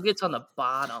 Nuggets on the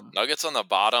bottom, Nuggets on the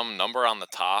bottom, number on the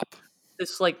top.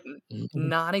 this like Mhm.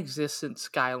 non-existent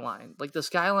skyline. Like the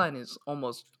skyline is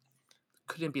almost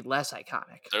couldn't be less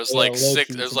iconic, There's Yeah, like low six.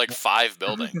 key, There's some- like 5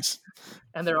 buildings.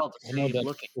 and they're all the I know same that's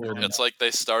looking. cool. kinda. It's like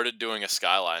they started doing a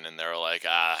skyline and they were like,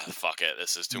 fuck it,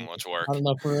 this is too Mm, much work. Not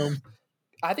enough room.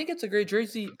 I think it's a great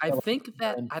jersey. I Yeah, think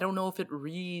that fun. I don't know if it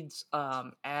reads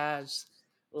as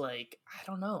like I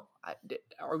don't know.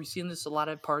 Are we seeing this a lot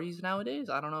at parties nowadays?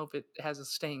 I don't know if it has a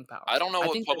staying power. I don't know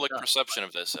what think that it public does. perception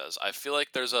of this is. I feel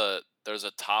like there's a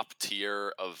top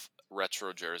tier of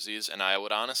retro jerseys, and I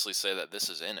would honestly say that this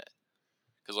is in it.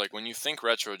 Because like when you think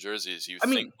retro jerseys, you I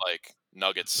think mean- like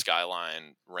Nuggets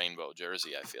skyline rainbow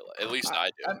jersey. I feel like. At least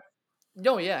I do.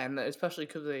 No, yeah, and especially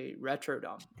because they retro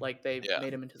them, like they Yeah.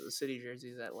 made them into the city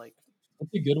jerseys that like.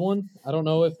 That's a good one. I don't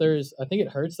know if there's. I think it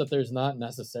hurts that there's not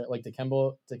necessarily like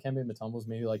Dikembe Mutombo's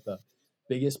maybe like the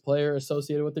biggest player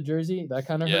associated with the jersey. That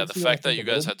kind of Yeah, hurts the you, I fact that think, you a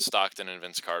guys little had Stockton and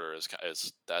Vince Carter is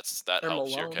that Or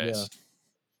helps your Malone. case.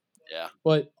 Yeah.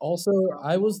 But also,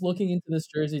 I was looking into this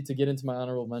jersey to get into my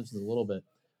honorable mentions a little bit.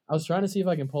 I was trying to see if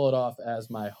I can pull it off as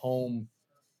my home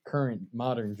current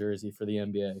modern jersey for the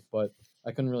NBA, but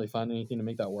I couldn't really find anything to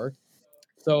make that work.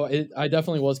 So I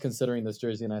definitely was considering this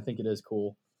jersey, and I think it is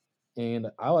cool, and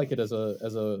I like it as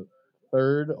a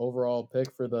third overall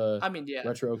pick for the I mean, yeah,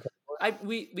 retro.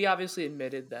 we obviously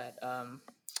admitted that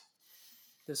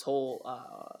this whole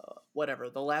whatever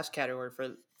the last category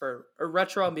for a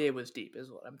retro NBA was deep, is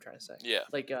what I'm trying to say. Yeah.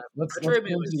 Like Let's retro go NBA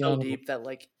into was the so honorable- deep that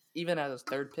like even as a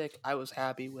third pick, I was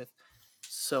happy with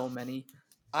so many.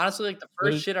 Honestly, like the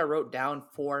first is- shit I wrote down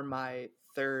for my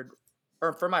third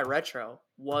or for my retro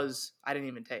was I didn't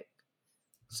even take.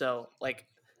 So like,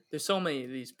 there's so many of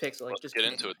these picks. That, like, Let's just get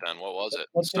into it then. What was it?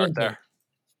 Let's get Start into there. it.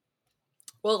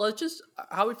 Well, let's just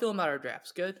how we feeling about our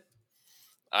drafts. Good.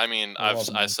 I mean, I love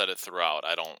I mine. said it throughout.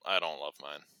 I don't love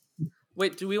mine.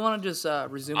 Wait, do we want to just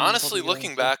resume? Honestly, until the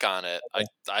looking beginning? back on it,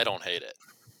 I don't hate it.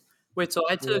 Wait, so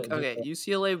I took Yeah, okay.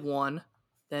 UCLA won,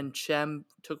 then Chem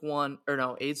took one, or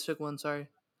no, AIDS took one. Sorry,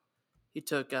 he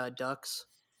took Ducks,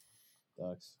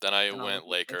 Ducks. Then I And I'll went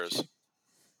look at Lakers.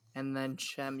 and then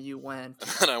Chem you went.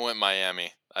 Then I went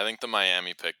Miami. I think the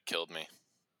Miami pick killed me.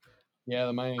 Yeah,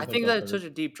 the Miami. I pick think got that's hurt. such a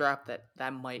deep drop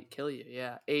that might kill you.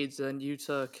 Yeah, AIDS. Then you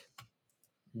took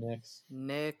Knicks.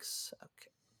 Knicks.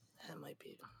 Okay, that might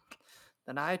be.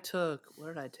 Then I took. What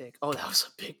did I take? Oh, that was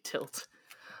a big tilt.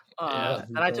 Yeah.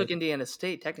 And I took Indiana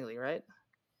State, technically, right?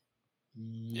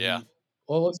 Yeah.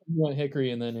 Well, it looks like you went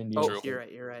Hickory and then Indiana. Oh, True.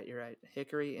 you're right.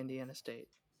 Hickory, Indiana State.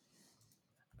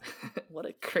 What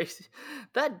a crazy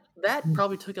that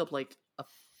probably took up like a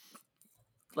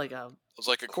It was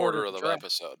like a quarter of the draft.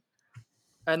 episode.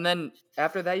 and then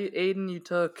after that Aiden you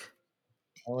took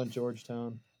I went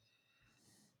Georgetown.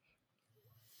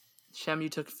 Shem you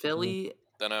took Philly.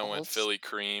 Then I went Colts. Philly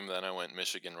Cream. Then I went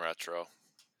Michigan Retro.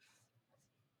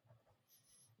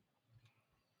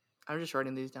 I'm just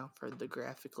writing these down for the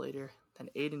graphic later. Then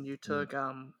Aiden you took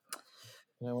And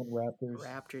I went Raptors.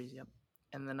 Raptors, yep.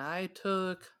 And then I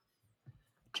took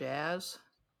Jazz.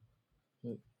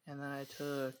 Yep. And then I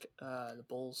took the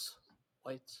Bulls,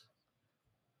 Whites.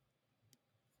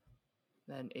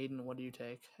 Then Aiden, what do you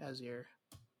take as your?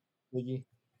 Liggy.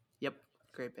 Yep,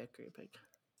 great pick.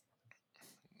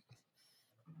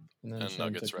 And then And Shem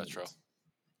Nuggets took Retro. Nuggets.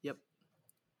 Yep.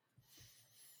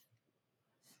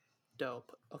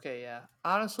 Dope. Okay, yeah.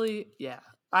 Honestly, yeah.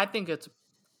 I think it's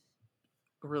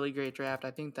a really great draft.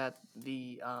 I think that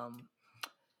the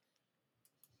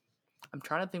I'm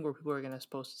trying to think where people are gonna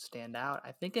supposed to stand out.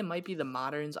 I think it might be the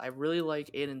moderns. I really like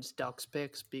Aiden's Ducks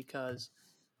picks because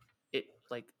it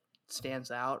like stands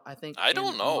out. I think I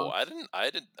don't in know. amongst-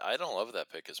 I don't love that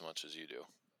pick as much as you do.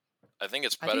 I think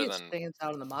it's I better think it than stands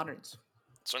out in the moderns.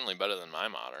 certainly better than my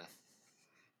modern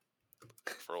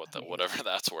for what I mean, whatever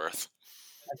that's worth.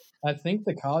 I think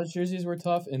the college jerseys were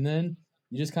tough, and then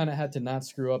you just kind of had to not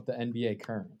screw up the NBA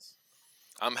currents.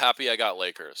 I'm happy I got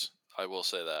Lakers. I will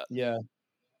say that. Yeah,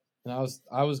 and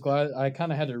I was glad. I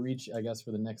kind of had to reach, I guess,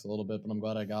 for the Knicks a little bit, but I'm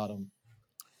glad I got them.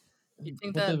 you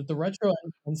think But that? the retro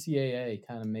NCAA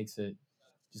kind of makes it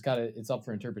just it's up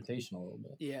for interpretation a little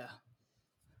bit. Yeah.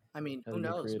 I mean, Had who to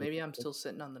get knows? creative. Maybe I'm still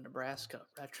sitting on the Nebraska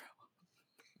retro.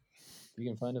 You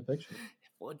can find a picture.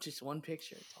 Well, just one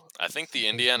picture. It's all I think the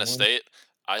Just Indiana one. State.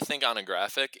 I think on a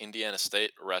graphic, Indiana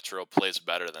State retro plays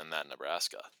better than that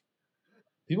Nebraska.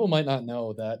 People might not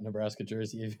know that Nebraska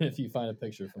jersey, even if you find a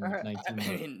picture from All right. 19. I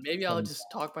mean, maybe I'll just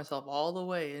talk myself all the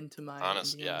way into my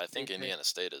Honestly, Indiana yeah, I think State pick. Indiana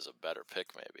State is a better pick,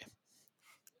 maybe.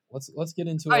 Let's get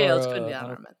into Oh yeah, our. let's get into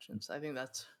honorable mentions. I think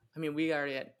that's. I mean, we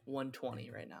already at 120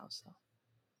 right now, so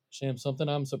Sham, something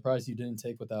I'm surprised you didn't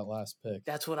take with that last pick.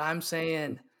 that's what I'm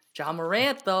saying. John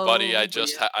Morant, though, Buddy, I but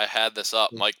just yeah, I had this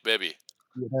up, Mike Bibby.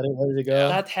 You had it ready to go. Yeah.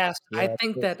 that has. I Yeah,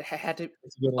 think that's- that had to.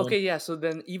 That's a good one. Okay, yeah. So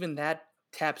then even that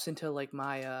taps into like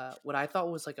my what I thought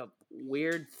was like a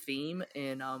weird theme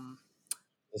in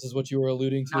This is what you were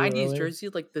alluding to 90s earlier. jersey,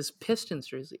 like this Pistons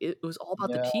jersey. It was all about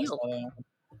Yeah, the I teal. saw that.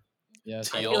 Yeah, I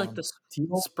saw I Teal. feel that like the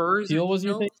one. Spurs Teal are was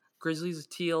your teal, thing? Grizzlies is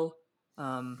teal,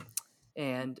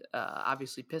 and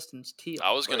obviously Pistons teal.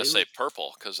 I was but gonna it say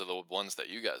purple because of the ones that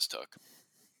you guys took.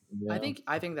 Yeah.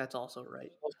 I think that's also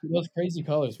right. Those crazy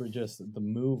colors were just the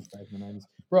move back in the 90s.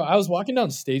 Bro, I was walking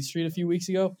down State Street a few weeks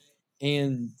ago,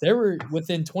 and there were,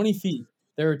 within 20 feet,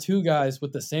 there were two guys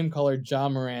with the same color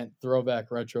John Morant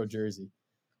throwback retro jersey.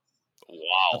 I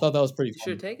Wow. thought that was pretty You should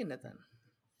funny. have taken it then.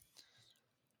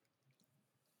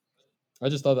 I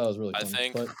just thought that was really I funny.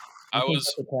 think but I think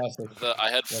was that's a classic.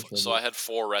 I had retro so look. I had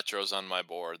 4 retros on my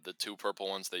board. The 2 purple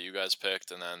ones that you guys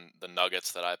picked, and then the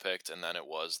Nuggets that I picked, and then it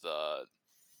was the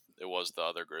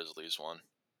other Grizzlies one.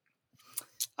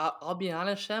 I'll be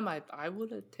honest, Shem. I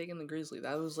would have taken the Grizzly.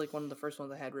 That was like one of the first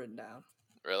ones I had written down.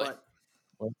 Really?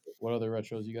 But What other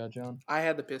retros you got, John? I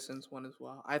had the Pistons one as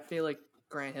well. I feel like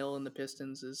Grant Hill and the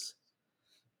Pistons is.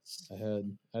 I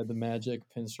had the Magic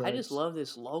pinstripes. I just love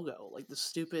this logo, like the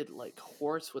stupid like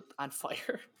horse with on fire.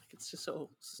 Like it's just so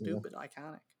stupid,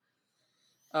 iconic.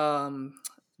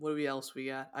 What else we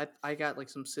got? I got like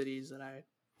some cities that I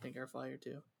think are fire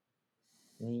too.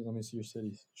 Let me see your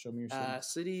cities. Show me your cities.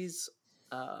 Cities,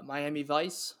 Miami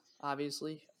Vice,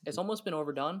 obviously. It's almost been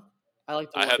overdone. I like.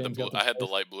 I had the James blue, got the I had the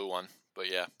first. light blue one, but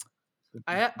yeah,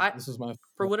 This is my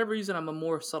For whatever reason, I'm a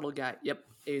more subtle guy. Yep,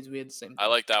 AIDS, we had the same. I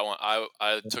like that one.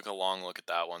 I took a long look at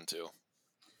that one too.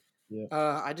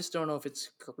 I just don't know if it's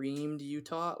creamed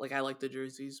Utah. Like I like the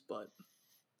jerseys, but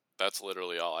That's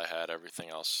literally all I had. Everything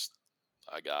else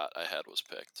I had was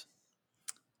picked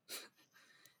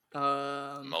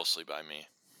mostly by me.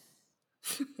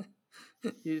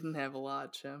 you didn't have a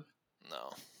lot, Shem.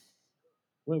 No,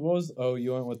 Wait, what was? Oh,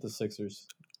 you went with the Sixers.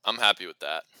 I'm happy with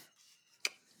that.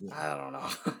 I don't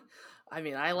know. I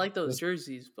mean, I like those This-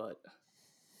 jerseys, but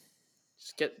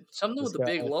just get something This with a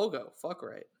big guy- logo. Fuck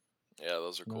right. Yeah,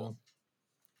 those are cool.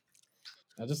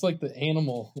 I just like the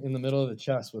animal in the middle of the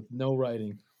chest with no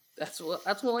writing. That's what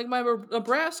like my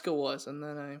Nebraska was, and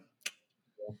then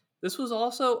this was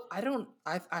also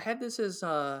I had this as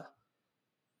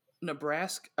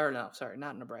Nebraska or no, sorry,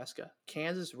 not Nebraska,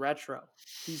 Kansas retro.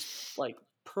 These like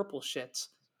purple shits.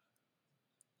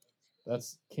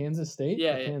 That's Kansas State.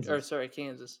 Yeah, or yeah. Kansas? Or sorry,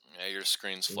 Kansas. Yeah, your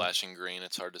screen's flashing green.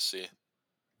 It's hard to see.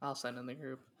 I'll send in the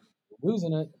group.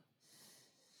 Losing it.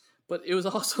 But it was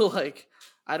also like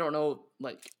I don't know,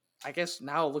 like I guess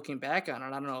now looking back on it, I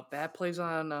don't know if that plays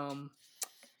on.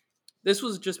 This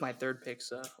was just my third pick,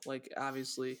 so like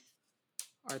obviously,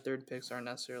 our third picks aren't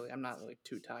necessarily. I'm not like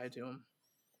too tied to them.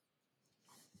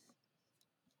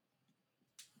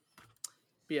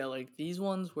 But yeah, like these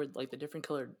ones were like the different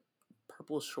colored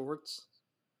purple shorts,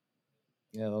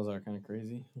 Yeah, those are kind of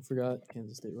crazy. I forgot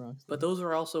Kansas State rocks. but those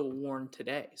are also worn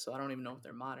today, so I don't even know if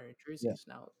they're modern jerseys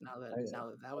Yeah. now that I-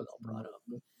 that was all brought up.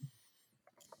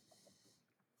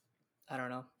 I don't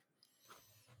know.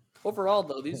 Overall,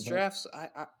 though, these drafts,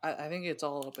 I think it's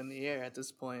all up in the air at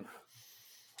this point.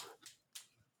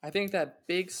 I think that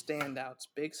big standouts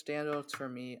for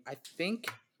me. I think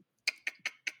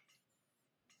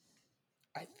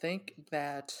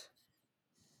that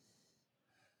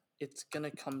it's gonna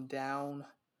come down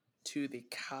to the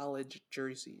college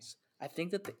jerseys. I think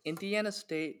that the Indiana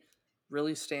State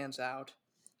really stands out.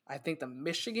 I think the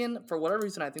Michigan, for whatever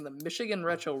reason, I think the Michigan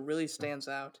retro really stands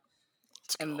out.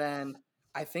 And then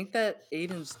I think that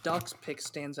Aiden's Ducks pick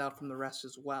stands out from the rest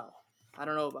as well. I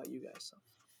don't know about you guys. So.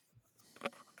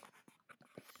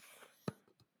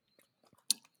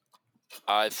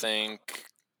 I think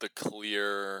the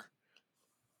clear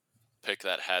pick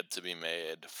that had to be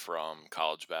made from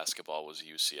college basketball was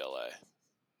UCLA.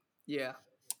 Yeah.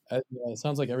 It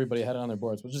sounds like everybody had it on their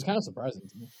boards, which is kind of surprising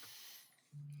to me.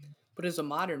 But as a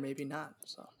modern, maybe not.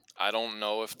 So I don't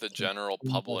know if the general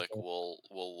public will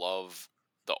love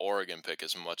the Oregon pick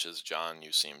as much as John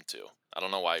you seem to. I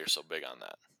don't know why you're so big on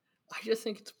that. I just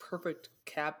think it's perfect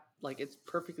it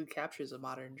perfectly captures a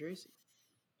modern jersey.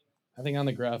 I think on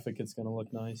the graphic it's going to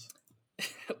look nice.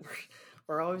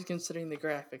 we're always considering the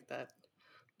graphic that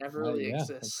never really Yeah.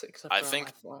 exists except I for think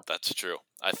on my phone. that's true.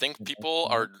 I think people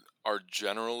are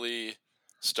generally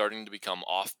starting to become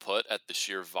off-put at the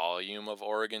sheer volume of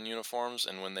Oregon uniforms,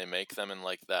 and when they make them in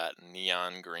like that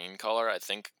neon green color, I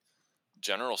think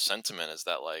general sentiment is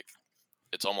that like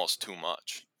it's almost too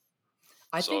much.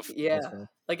 I So think That's fair.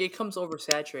 like it comes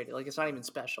oversaturated. Like it's not even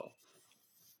special.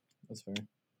 That's fair.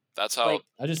 That's how Like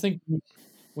I just think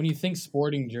when you think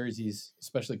sporting jerseys,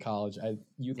 especially college,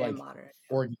 you like modern.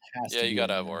 Oregon has to yeah, be you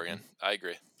gotta in have there. Oregon. I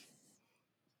agree.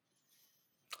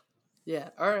 Yeah.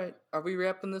 All right. Are we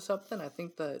wrapping this up then? I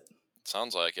think that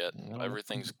Sounds like it. I don't know.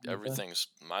 Everything's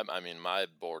my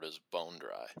board is bone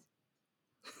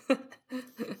dry.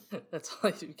 that's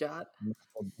all you got.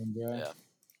 Yeah.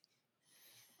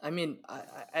 I mean, I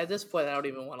at this point, I don't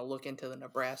even want to look into the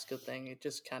Nebraska thing. It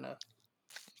just kind of.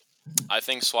 I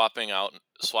think swapping out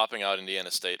Indiana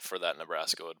State for that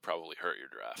Nebraska would probably hurt your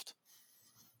draft.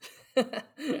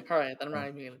 All right, then I'm not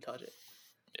even gonna touch it.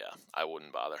 Yeah, I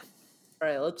wouldn't bother. All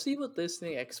right, let's see what this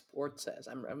thing export says.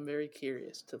 I'm very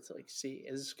curious to like see.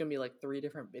 Is this gonna be like 3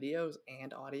 different videos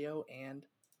and audio and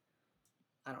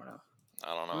I don't know.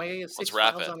 I don't Am know. I gonna get 6 Let's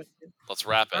wrap files it. on Let's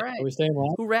wrap it. All right. Are we staying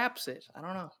live? Who wraps it? I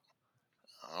don't know.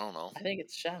 I don't know. I think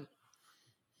it's Shem.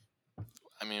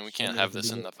 I mean, we can't have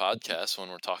this in the podcast when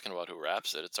we're talking about who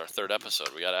wraps it. It's our 3rd episode.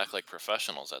 We got to act like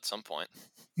professionals at some point.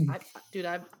 Dude,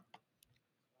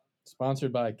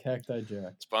 Sponsored by Cacti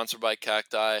Jack. Sponsored by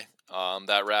Cacti.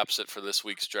 That wraps it for this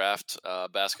week's draft,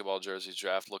 basketball jerseys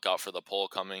draft. Look out for the poll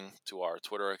coming to our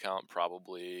Twitter account.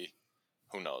 Probably,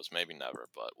 who knows? Maybe never,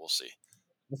 but we'll see.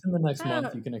 Within the next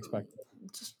month, you can expect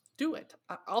it. just do it.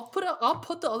 I'll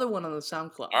put the other one on the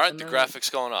SoundCloud. All right, and the then- graphic's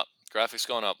going up.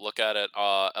 Look at it.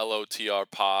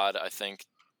 LOTR Pod, I think,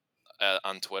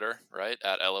 on Twitter, right?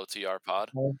 At LOTR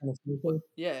Pod.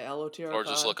 Yeah, LOTR. Or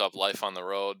just look up Life on the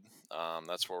Road.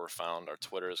 That's where we're found. Our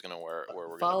Twitter is going to where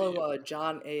we're going to be. Follow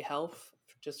John A. Health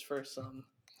just for some.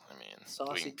 I mean,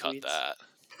 saucy we can cut tweets.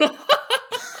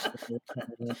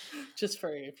 that. Just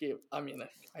for if you. I mean,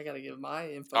 I gotta give my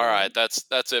info. All right, that's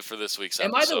it for this week's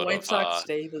Am I episode. the White Sox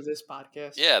stave of this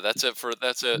podcast? Yeah, that's it for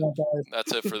this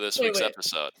Wait. week's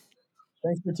episode.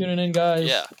 Thanks for tuning in, guys.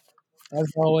 Yeah.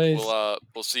 As always,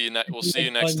 We'll see you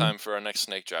next time for our next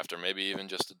snake draft, or maybe even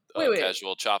just a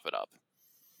casual chop it up.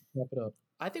 wrap it up.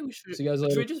 I think we should. See you guys Should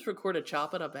later. we just record a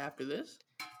chop it up after this?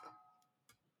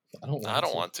 I don't I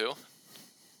don't want to.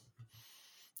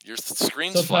 Your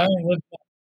screen's So flat. Tyler,